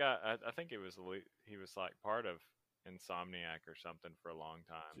 that guy. I think he was like part of Insomniac or something for a long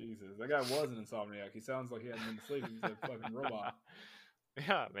time. Jesus, that guy was an Insomniac. He sounds like he hadn't been sleeping. He's a fucking robot.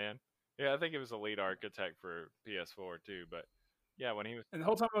 Yeah, man. Yeah, I think he was a lead architect for PS4 too. But yeah, when he was, and the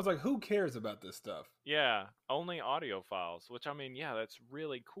whole time I was like, who cares about this stuff? Yeah, only audio files. Which I mean, yeah, that's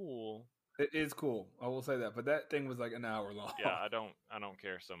really cool. It is cool. I will say that. But that thing was like an hour long. Yeah, I don't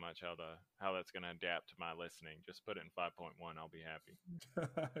care so much how that's going to adapt to my listening. Just put it in 5.1. I'll be happy.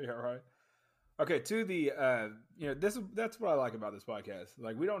 Yeah, right. Okay, to the that's what I like about this podcast.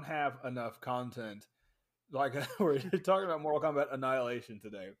 Like we don't have enough content. Like we're talking about Mortal Kombat Annihilation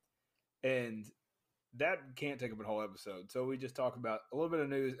today, and that can't take up a whole episode. So we just talk about a little bit of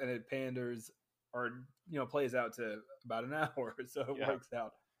news, and it panders or plays out to about an hour. So it works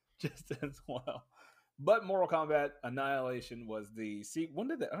out just as well. But Mortal Kombat Annihilation was the when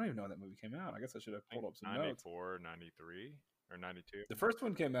did that? I don't even know when that movie came out. I guess I should have pulled up some 94, 93. Or 92. The first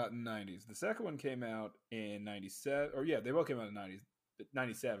one came out in the 90s. The second one came out in 97. Or yeah, they both came out in the 90s.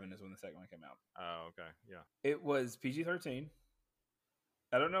 97 is when the second one came out. Oh, okay. Yeah. It was PG-13.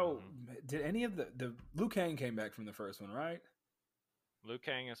 I don't know. Did any of the Liu Kang came back from the first one, right? Liu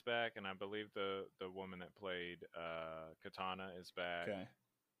Kang is back, and I believe the woman that played Katana is back. Okay.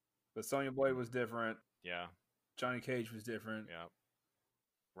 But Sonya Blade was different. Yeah. Johnny Cage was different. Yeah.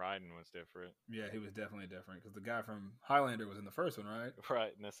 Raiden was different. Yeah, he was definitely different because the guy from Highlander was in the first one, right?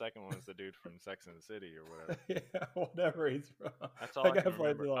 Right, and the second one was the dude from Sex and the City or whatever. Yeah, whatever he's from. That's all I can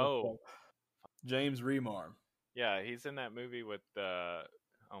remember. James Remar. Yeah, he's in that movie with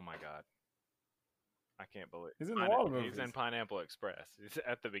oh my god, I can't believe he's in a lot of movies. He's in Pineapple Express. He's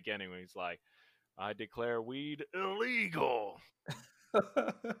at the beginning when he's like, "I declare weed illegal."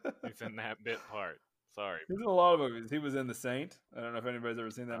 He's in that bit part. Sorry. He's in a lot of movies. He was in The Saint. I don't know if anybody's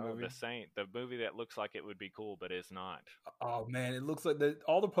ever seen that movie. The Saint, the movie that looks like it would be cool, but is not. Oh man, it looks like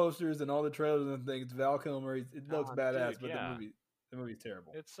all the posters and all the trailers and things. Val Kilmer, it looks badass, but the movie's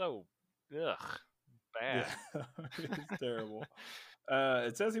terrible. It's so bad. Yeah, it's terrible.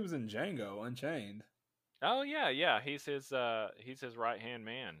 It says he was in Django Unchained. Oh yeah. He's his right hand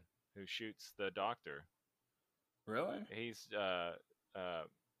man who shoots the doctor. Really? He's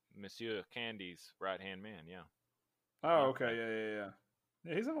Monsieur Candy's right hand man. Yeah. Oh, okay.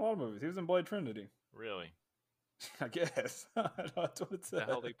 Yeah. He's in a lot of movies. He was in Blade Trinity. Really? I guess. That's what it said. The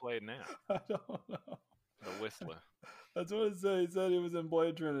hell he played now? I don't know. The Whistler. That's what it said. He said he was in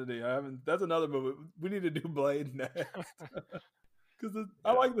Blade Trinity. That's another movie. We need to do Blade next. Because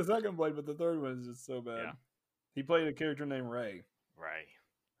I like the second Blade, but the third one is just so bad. Yeah. He played a character named Ray. Ray.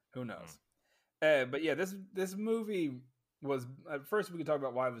 Who knows? But yeah, this movie was, at first we could talk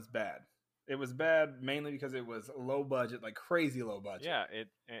about why it was bad. It was bad mainly because it was low budget, like crazy low budget. Yeah,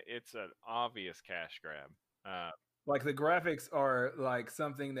 it's an obvious cash grab. Like the graphics are like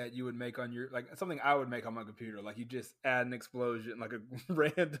something that you would make on something I would make on my computer. Like you just add an explosion, like a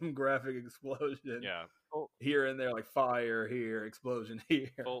random graphic explosion. Yeah. Here and there, like fire here, explosion here.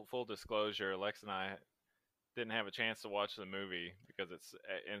 Full disclosure, Lex and I didn't have a chance to watch the movie because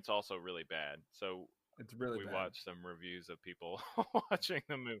it's also really bad. So it's really we bad. watched some reviews of people watching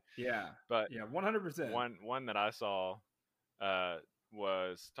the movie. Yeah. But 100%. One that I saw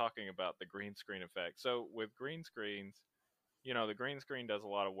was talking about the green screen effect. So with green screens, the green screen does a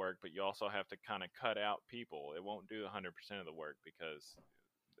lot of work, but you also have to kind of cut out people. It won't do 100% of the work because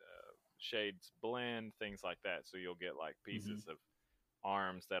shades blend, things like that. So you'll get like pieces of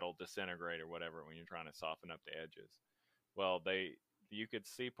arms that'll disintegrate or whatever when you're trying to soften up the edges. Well, you could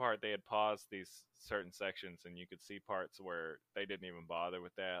see they had paused these certain sections, and you could see parts where they didn't even bother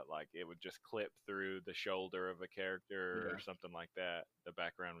with that. Like it would just clip through the shoulder of a character or something like that. The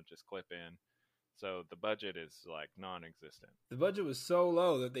background would just clip in. So the budget is like non-existent. The budget was so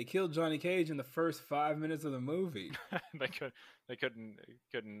low that they killed Johnny Cage in the first 5 minutes of the movie. They couldn't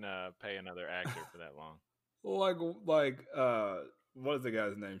pay another actor for that long. Like what is the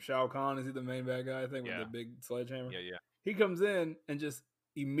guy's name? Shao Kahn, is he the main bad guy? I think with the big sledgehammer. Yeah. He comes in and just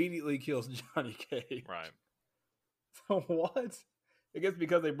immediately kills Johnny Cage. Right. So what? I guess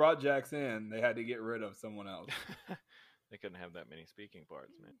because they brought Jax in, they had to get rid of someone else. They couldn't have that many speaking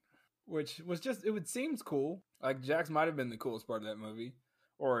parts, man. Which was it seems cool. Like Jax might have been the coolest part of that movie.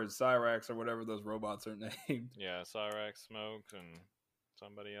 Or Cyrax or whatever those robots are named. Yeah, Cyrax, Smoke, and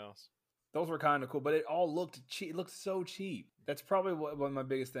somebody else. Those were kind of cool, but it all looked cheap. It looked so cheap. That's probably one of my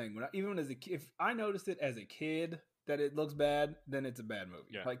biggest thing. Even as a kid, if I noticed it as a kid that it looks bad, then it's a bad movie.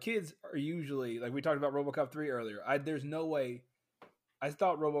 Yeah. Like kids are usually, like we talked about RoboCop 3 earlier. There's no way. I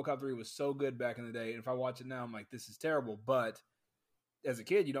thought RoboCop 3 was so good back in the day, and if I watch it now, I'm like, this is terrible. But as a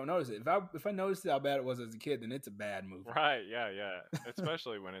kid, you don't notice it. If I noticed how bad it was as a kid, then it's a bad movie. Right? Yeah.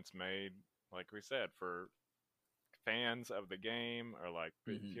 Especially when it's made, like we said, for fans of the game, or like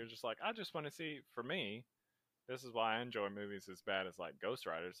you're just like, I just want to see. For me, this is why I enjoy movies as bad as like Ghost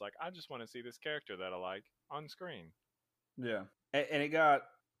Rider. It's like I just want to see this character that I like on screen. Yeah, and it got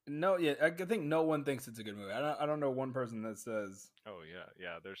I think no one thinks it's a good movie. I don't know one person that says. Oh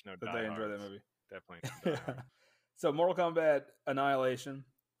yeah. There's no that they enjoy that movie. Definitely. No. So Mortal Kombat Annihilation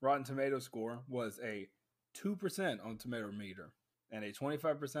Rotten Tomatoes score was a 2% on Tomato Meter and a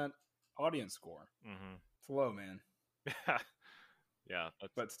 25% audience score. Mm-hmm. It's low, man. Yeah,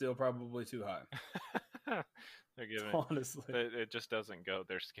 but still probably too high. They're giving honestly, it just doesn't go.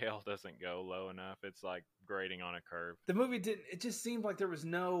 Their scale doesn't go low enough. It's like grading on a curve. The movie didn't. It just seemed like there was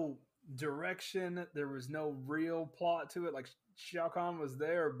no direction. There was no real plot to it. Like Shao Kahn was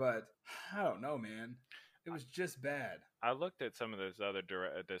there, but I don't know, man. It was just bad. I looked at some of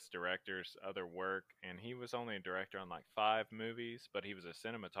this director's other work, and he was only a director on like 5 movies, but he was a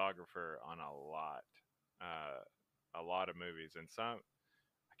cinematographer on a lot of movies, and some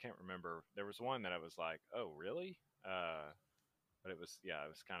I can't remember. There was one that I was like, oh really? But it was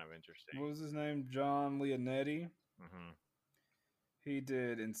kind of interesting. What was his name? John Leonetti. Mm-hmm. He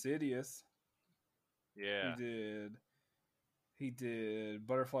did Insidious. Yeah. He did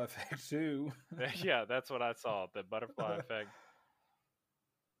Butterfly Effect 2. Yeah, that's what I saw. The Butterfly Effect.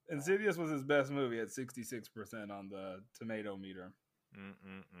 Insidious was his best movie at 66% on the tomato meter.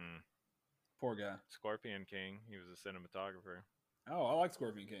 Poor guy. Scorpion King. He was a cinematographer. Oh, I like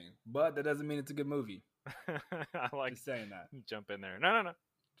Scorpion King, but that doesn't mean it's a good movie. I like just saying that. Jump in there. No.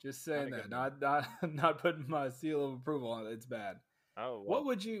 Just saying that. Not putting my seal of approval on it. It's bad. Oh, well.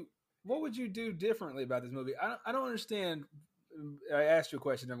 What would you do differently about this movie? I don't understand. I asked you a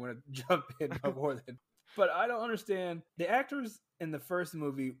question. I'm going to jump in before then. But I don't understand. The actors in the first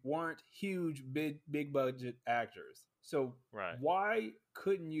movie weren't huge, big budget actors. So why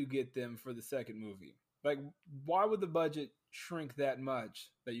couldn't you get them for the second movie? Like, why would the budget shrink that much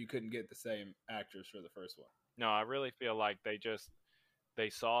that you couldn't get the same actors for the first one? No, I really feel like they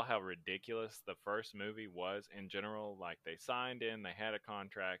saw how ridiculous the first movie was in general. Like, they signed in, they had a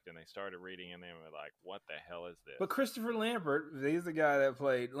contract, and they started reading, and they were like, "What the hell is this?" But Christopher Lambert, he's the guy that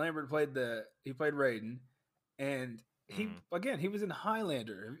played Raiden, and he was in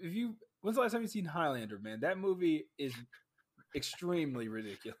Highlander. When's the last time you seen Highlander, man? That movie is extremely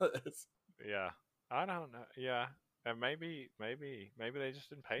ridiculous. Yeah, I don't know. Yeah, and maybe they just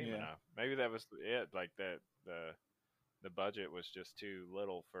didn't pay him enough. Maybe that was it. Like that the budget was just too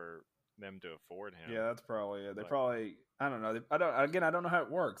little for them to afford him. Yeah, that's probably it. They probably, I don't know. I don't know how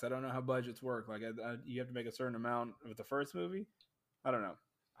it works. I don't know how budgets work. Like, you have to make a certain amount with the first movie. I don't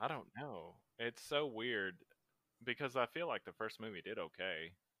know. It's so weird because I feel like the first movie did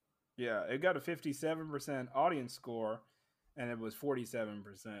okay. Yeah, it got a 57% audience score, and it was 47%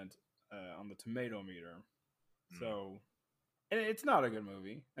 on the tomato meter. So, and it's not a good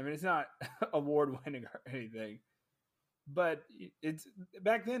movie. I mean, it's not award winning or anything. But it's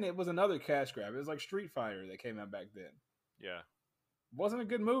back then. It was another cash grab. It was like Street Fighter that came out back then. Yeah, wasn't a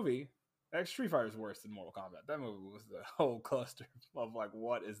good movie. Actually, Street Fighter is worse than Mortal Kombat. That movie was the whole cluster of like,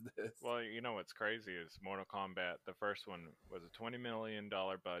 what is this? Well, you know what's crazy is Mortal Kombat. The first one was a $20 million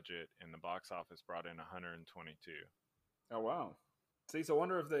budget, and the box office brought in 122. Oh wow! See, so I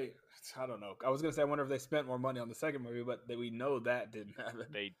wonder if I don't know. I was gonna say I wonder if they spent more money on the second movie, but we know that didn't happen.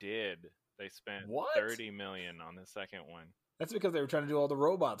 They did. They spent $30 million on the second one. That's because they were trying to do all the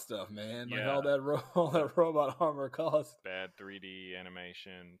robot stuff, man. Like all that robot armor cost. Bad 3D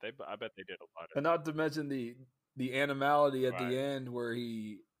animation. I bet they did a lot of. And not to mention the animality at the end where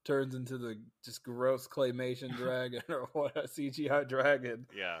he turns into the just gross claymation dragon or what, a CGI dragon.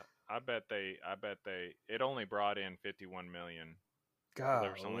 Yeah, I bet it only brought in $51 million. God, so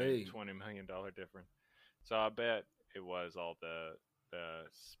there was only $20 million difference. So I bet it was all the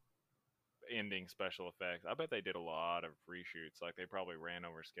ending special effects. I bet they did a lot of reshoots. Like, they probably ran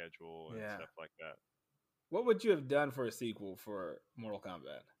over schedule and stuff like that. What would you have done for a sequel for Mortal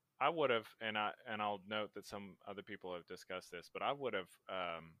Kombat? I would have, and I'll note that some other people have discussed this, but I would have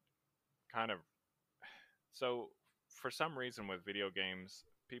kind of. So for some reason with video games,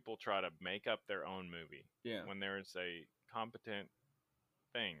 people try to make up their own movie. Yeah. When there is a competent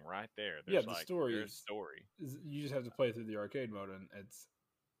thing right there. There's the story. There's story. You just have to play through the arcade mode, and it's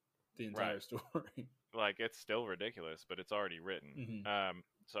the entire story. Like, it's still ridiculous, but it's already written. Mm-hmm.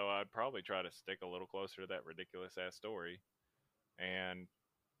 So I'd probably try to stick a little closer to that ridiculous ass story, and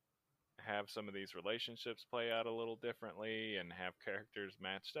have some of these relationships play out a little differently, and have characters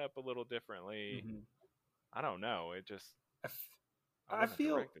matched up a little differently. Mm-hmm. I don't know. It just. I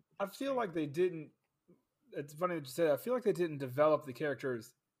feel like they didn't. It's funny that you say that. I feel like they didn't develop the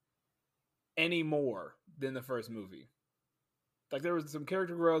characters any more than the first movie. Like, there was some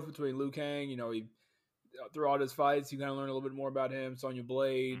character growth between Liu Kang. You know, he throughout his fights, you kind of learn a little bit more about him. Sonya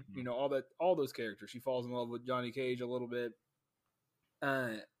Blade, Mm-hmm. you know, all those characters. She falls in love with Johnny Cage a little bit.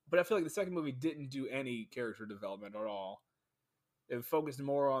 But I feel like the second movie didn't do any character development at all. It focused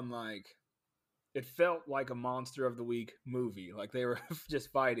more on, like, it felt like a Monster of the Week movie. Like, they were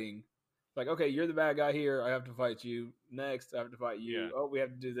just fighting. Like, okay, you're the bad guy here. I have to fight you. Next, I have to fight you. Yeah. Oh, we have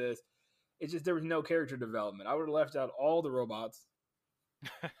to do this. It's just there was no character development. I would have left out all the robots.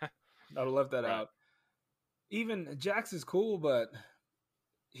 I would have left that out. Even Jax is cool, but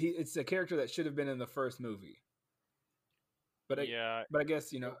it's a character that should have been in the first movie. But I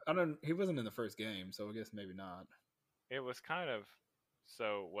guess, you know, he wasn't in the first game, so I guess maybe not. It was kind of.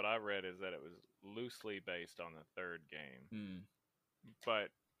 So what I read is that it was loosely based on the third game. But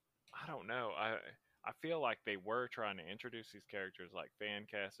I don't know. I feel like they were trying to introduce these characters like fan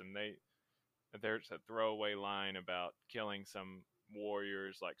cast, and there's a throwaway line about killing some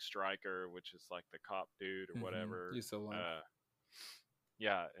warriors like Stryker, which is like the cop dude or whatever. He's so lame.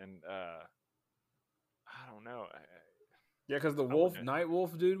 Yeah, and I don't know. Yeah, because the I wolf, wouldn't. Night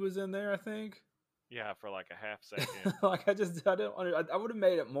Wolf dude was in there, I think. Yeah, for like a half second. Like I would have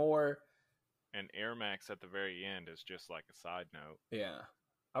made it more. And Air Max at the very end is just like a side note. Yeah,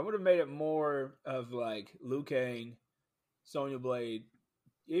 I would have made it more of like Liu Kang, Sonya Blade.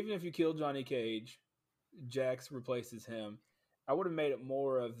 Even if you kill Johnny Cage, Jax replaces him. I would have made it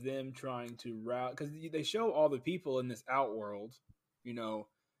more of them trying to route because they show all the people in this outworld, you know,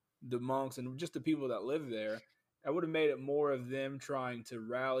 the monks and just the people that live there. I would have made it more of them trying to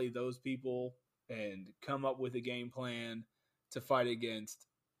rally those people and come up with a game plan to fight against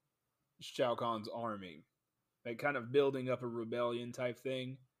Shao Kahn's army, like kind of building up a rebellion type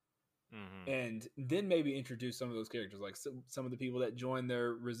thing, Mm-hmm. and then maybe introduce some of those characters, like some of the people that join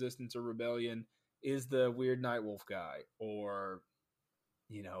their resistance or rebellion is the weird Nightwolf guy, or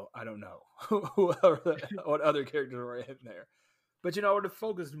I don't know what other characters were in there, but I would have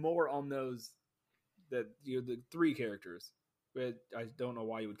focused more on those that the three characters. But I don't know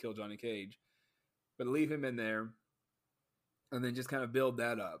why you would kill Johnny Cage, but leave him in there, and then just kind of build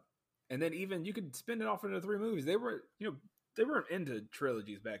that up, and then even you could spin it off into three movies. They weren't into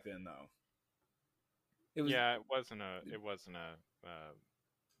trilogies back then, though. It wasn't a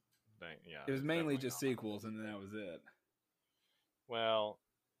thing. Yeah, It it was was mainly definitely just not like sequels, this and then today. that was it. Well,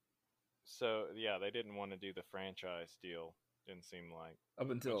 so yeah, they didn't want to do the franchise deal. Didn't seem like, Up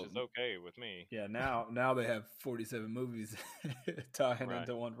which until is okay with me. yeah, now they have 47 movies tying Right.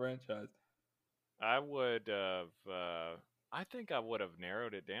 into one franchise. I would have. I think I would have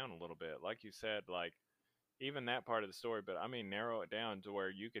narrowed it down a little bit, like you said, like even that part of the story. But I mean, narrow it down to where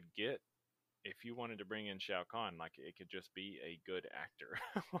you could get, if you wanted to bring in Shao Kahn, like it could just be a good actor,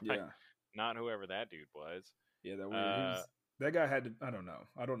 like Yeah, not whoever that dude was. yeah, that weird. Uh, That guy had to. I don't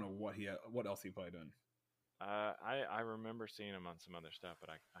know what else he played in. I remember seeing him on some other stuff, but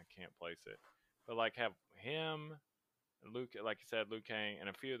I can't place it. But like have him, Luke, like you said, Liu Kang, and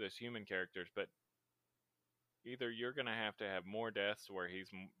a few of those human characters. But either you're gonna have to have more deaths where he's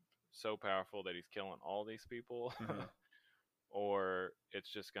so powerful that he's killing all these people, Uh-huh. or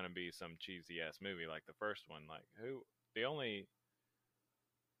it's just gonna be some cheesy ass movie like the first one. Like who the only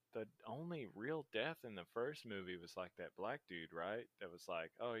real death in the first movie was like that black dude, right? That was like,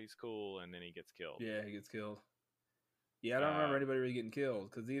 oh, he's cool, and then he gets killed. Yeah, he gets killed. Yeah, I don't remember Uh, anybody really getting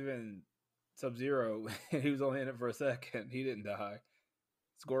killed because even Sub-Zero, he was only in it for a second. He didn't die.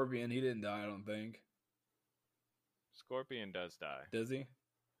 Scorpion, he didn't die. I don't think. Scorpion does die. Does he?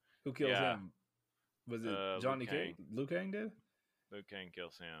 Who kills Yeah, him? Was it Liu Johnny Cage? Kang. Liu Kang did? Liu Kang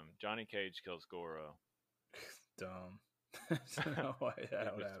kills him. Johnny Cage kills Goro. Dumb. I don't know why He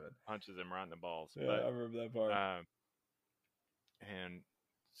that would just happen. punches him right in the balls. Yeah, But I remember that part. and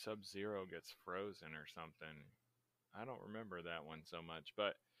Sub Zero gets frozen or something. I don't remember that one so much.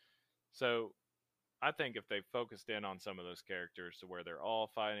 But so I think if they focused in on some of those characters to where they're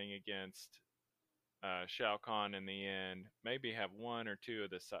all fighting against Shao Kahn in the end, maybe have one or two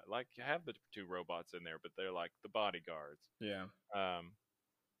of the like have the two robots in there, but they're like the bodyguards. Yeah.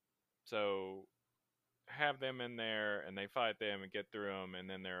 So have them in there and they fight them and get through them, and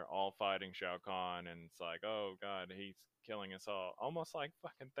then they're all fighting Shao Kahn, and it's like, oh god, he's killing us all, almost like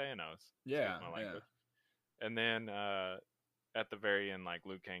fucking Thanos. Yeah. Excuse my Yeah. language. And then at the very end, like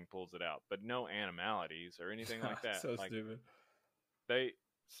Liu Kang pulls it out, but no animalities or anything like that. So like stupid. they,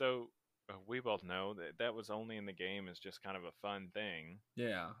 so we both know that that was only in the game as just kind of a fun thing.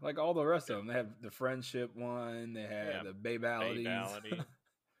 Yeah. Like all the rest of them. They have the friendship one. They had Yeah, the babalities. babality.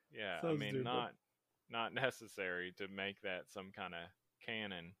 Yeah, I So mean, stupid. not necessary to make that some kind of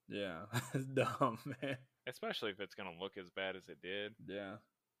canon. Yeah. It's dumb, man. Especially if it's gonna look as bad as it did. Yeah.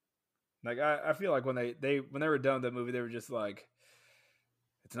 Like I feel like when they were done with that movie, they were just like,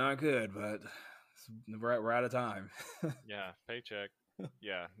 it's not good, but we're out of time. Yeah, paycheck.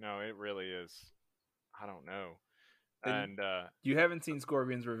 Yeah, no, it really is. I don't know. And And you haven't seen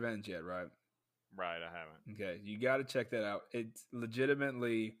Scorpion's Revenge yet, right? right, I haven't. Okay, you got to check that out. It's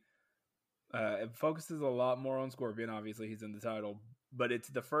legitimately it focuses a lot more on Scorpion. Obviously, he's in the title, but it's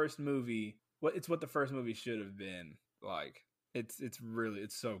the first movie. It's what the first movie should have been like. It's really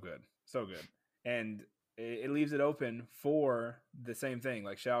so good, so good, and it leaves it open for the same thing.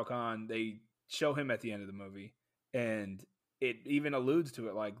 Like Shao Kahn, they show him at the end of the movie, and it even alludes to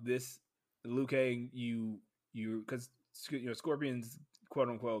it. Like this, Liu Kang, you because Scorpion's quote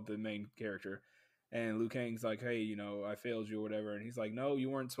unquote the main character, and Liu Kang's like, hey, I failed you or whatever, and he's like, no, you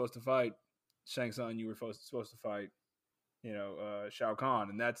weren't supposed to fight Shang Tsung, you were supposed to fight, Shao Kahn,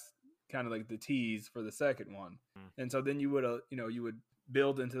 and that's kind of like the tease for the second one. Mm. And so then you would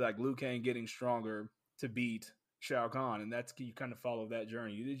build into like Liu Kang getting stronger to beat Shao Kahn, and that's you kind of follow that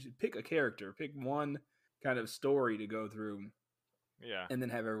journey. You just pick a character, pick one kind of story to go through, Yeah. and then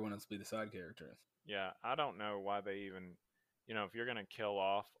have everyone else be the side characters. Yeah. I don't know why they even, if you're gonna kill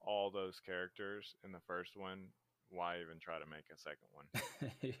off all those characters in the first one, why even try to make a second one?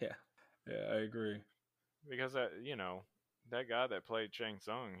 Yeah, I agree. Because that guy that played Shang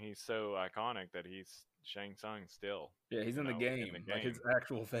Tsung, he's so iconic that he's Shang Tsung still. Yeah, he's in the game, In the like his game.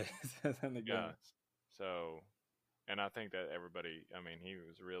 actual face is in the game. Yeah. So, and I think that everybody, I mean, he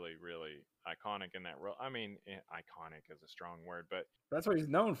was really, really iconic in that role. I mean, iconic is a strong word, but that's what he's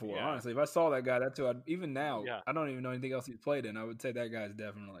known for. yeah, Honestly, if I saw that guy, that's who I'd even now. yeah. I don't even know anything else he's played in. I would say that guy's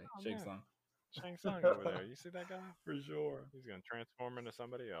definitely Oh Shang man, Tsung. Shang Tsung over there. You see that guy? For sure. He's gonna transform into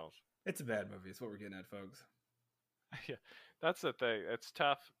somebody else. It's a bad movie. It's what we're getting at, folks. Yeah, that's the thing. It's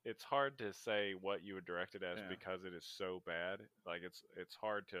tough. It's hard to say what you would direct it as because it is so bad. Like it's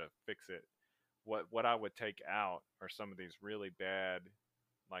hard to fix it. What I would take out are some of these really bad,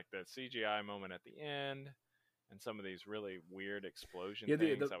 like the CGI moment at the end, and some of these really weird explosion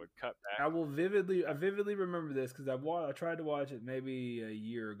things. I would cut back. I vividly remember this because I tried to watch it maybe a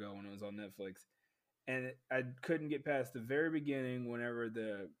year ago when it was on Netflix, and I couldn't get past the very beginning. Whenever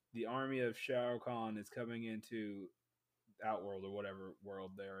the army of Shao Kahn is coming into Outworld or whatever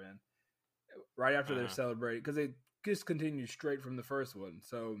world they're in, right after they're celebrating, because they just continued straight from the first one.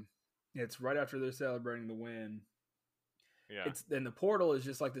 So it's right after they're celebrating the win. Yeah. And the portal is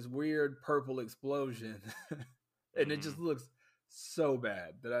just like this weird purple explosion. And it just looks so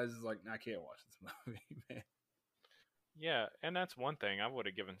bad that I was just like, I can't watch this movie, man. Yeah, and that's one thing. I would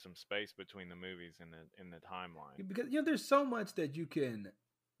have given some space between the movies in the timeline. Because there's so much that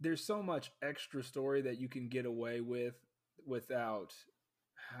there's so much extra story that you can get away with without,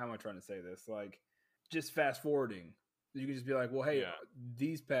 how am I trying to say this? Like, just fast forwarding. You can just be like, well, hey,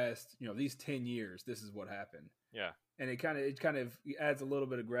 these past, these 10 years, this is what happened. Yeah. And it kind of adds a little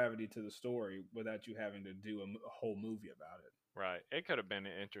bit of gravity to the story without you having to do a whole movie about it. Right. It could have been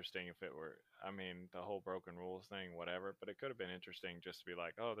interesting if it were, I mean, the whole broken rules thing, whatever, but it could have been interesting just to be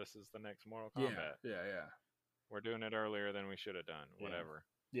like, oh, this is the next Mortal Kombat. Yeah. We're doing it earlier than we should have done, whatever.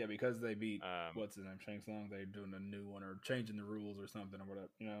 Yeah, because they beat, what's his name, Shang Tsung, they're doing a new one or changing the rules or something or whatever,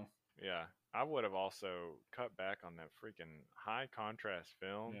 Yeah. I would have also cut back on that freaking high contrast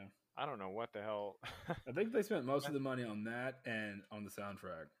film. Yeah. I don't know what the hell. I think they spent most of the money on that and on the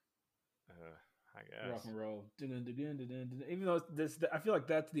soundtrack. I guess. Rock and roll. Even though I feel like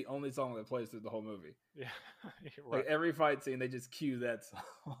that's the only song that plays through the whole movie. Yeah. Right. Like every fight scene, they just cue that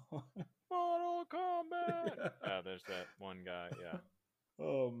song. Mortal Kombat! There's that one guy, yeah.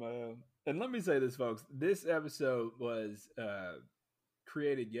 Oh, man. And let me say this, folks. This episode was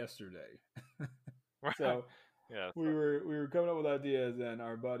created yesterday. Right. So we were coming up with ideas, and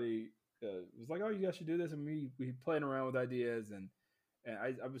our buddy was like, "Oh, you guys should do this." And we playing around with ideas, and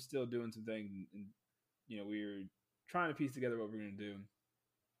I was still doing some things, and we were trying to piece together what we were going to do.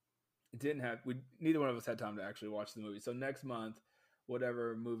 It didn't have neither one of us had time to actually watch the movie. So next month,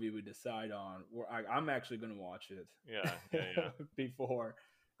 whatever movie we decide on, I'm actually going to watch it. Yeah. Before,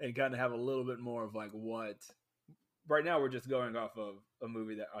 and kind of have a little bit more of like what. Right now, we're just going off of a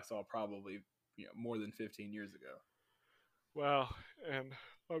movie that I saw probably more than 15 years ago. Well, and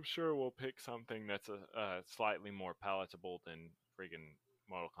I'm sure we'll pick something that's a slightly more palatable than freaking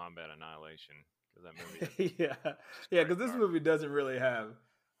Mortal Kombat Annihilation, because that movie. Because this movie doesn't really have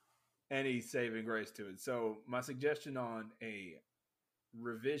any saving grace to it. So my suggestion on a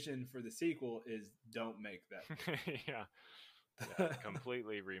revision for the sequel is don't make that. Yeah,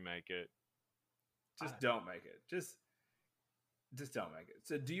 completely remake it. Just don't make it. Just don't make it.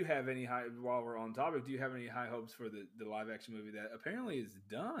 So do you have any while we're on topic, do you have any high hopes for the live action movie that apparently is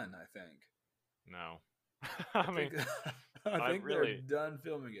done, I think? No. I think they're done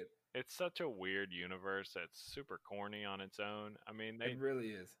filming it. It's such a weird universe that's super corny on its own. I mean, it really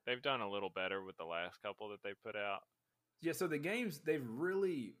is. They've done a little better with the last couple that they put out. Yeah, so the games, they've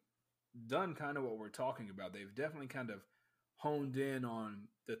really done kind of what we're talking about. They've definitely kind of honed in on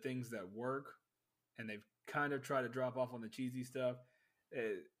the things that work, and they've kind of tried to drop off on the cheesy stuff.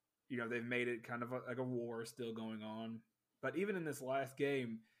 They've made it kind of like a war still going on. But even in this last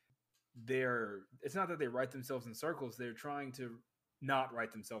game, it's not that they write themselves in circles. They're trying to not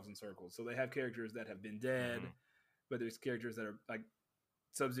write themselves in circles. So they have characters that have been dead, but there's characters that are like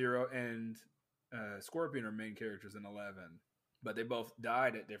Sub-Zero and Scorpion are main characters in 11, but they both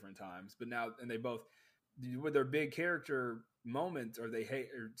died at different times. But now, and they both, with their big character moments, or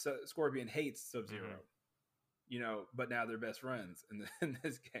Scorpion hates Sub-Zero, but now they're best friends in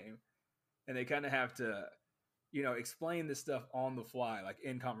this game, and they kind of have to, explain this stuff on the fly, like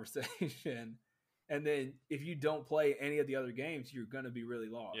in conversation, And then if you don't play any of the other games, you're gonna be really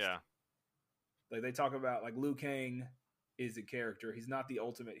lost. Yeah. Like they talk about, like Liu Kang is a character. He's not the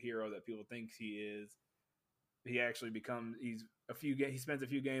ultimate hero that people think he is. He actually becomes he spends a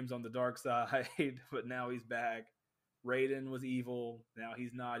few games on the dark side, but now he's back. Raiden was evil. Now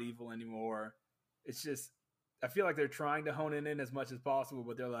he's not evil anymore. It's just I feel like they're trying to hone it in as much as possible,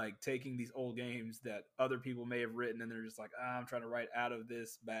 but they're like taking these old games that other people may have written and they're just like, I'm trying to write out of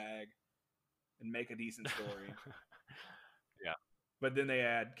this bag and make a decent story. Yeah. But then they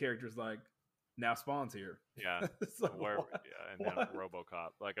add characters like now Spawn's here. Yeah. Like, and then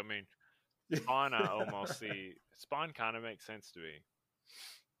RoboCop. Like, I mean, Spawn, I almost see Spawn kind of makes sense to me,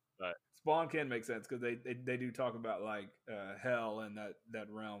 but Spawn can make sense because they do talk about like hell and that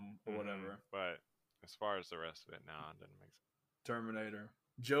realm or whatever. But as far as the rest of it, now it doesn't make sense. Terminator,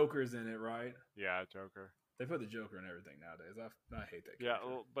 Joker's in it, right? Yeah, Joker. They put the Joker in everything nowadays. I hate that character. Yeah,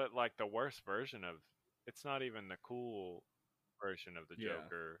 well, but like the worst version of it's not even the cool version of the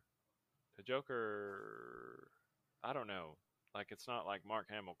Joker. The Joker, I don't know. Like it's not like Mark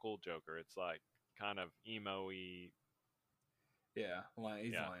Hamill cool Joker. It's like kind of emo-y. Yeah,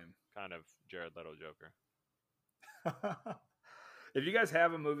 he's lame. Kind of Jared Leto Joker. If you guys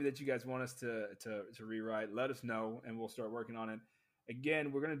have a movie that you guys want us to rewrite, let us know and we'll start working on it.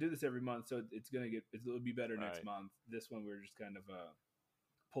 Again, we're gonna do this every month, so it'll be better next month. This one we're just kind of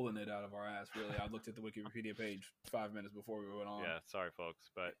pulling it out of our ass. Really, I looked at the Wikipedia page 5 minutes before we went on. Yeah, sorry folks,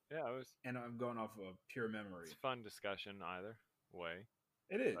 but yeah, it was. And I'm going off of pure memory. It's a fun discussion either way.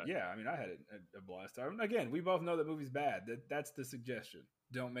 It is, yeah. I mean, I had a blast time. Again, we both know that movie's bad. That's the suggestion.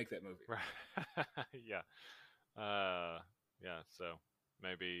 Don't make that movie. Right. Yeah. Yeah. So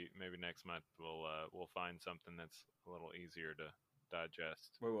maybe next month we'll find something that's a little easier to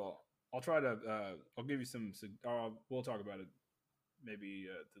digest. We will. I'll try to. I'll give you some. We'll talk about it maybe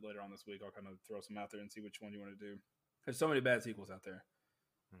later on this week. I'll kind of throw some out there and see which one you want to do. There's so many bad sequels out there.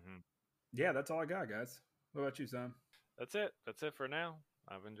 Mm-hmm. Yeah, that's all I got, guys. What about you, Sam? That's it. That's it for now.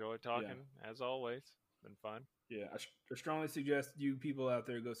 I've enjoyed talking as always. Been fun. Yeah, I strongly suggest you people out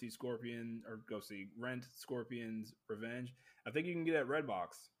there go see rent Scorpion's Revenge. I think you can get it at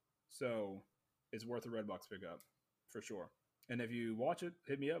Redbox, so it's worth a Redbox pickup for sure. And if you watch it,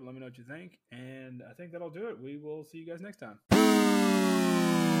 hit me up. Let me know what you think. And I think that'll do it. We will see you guys next time.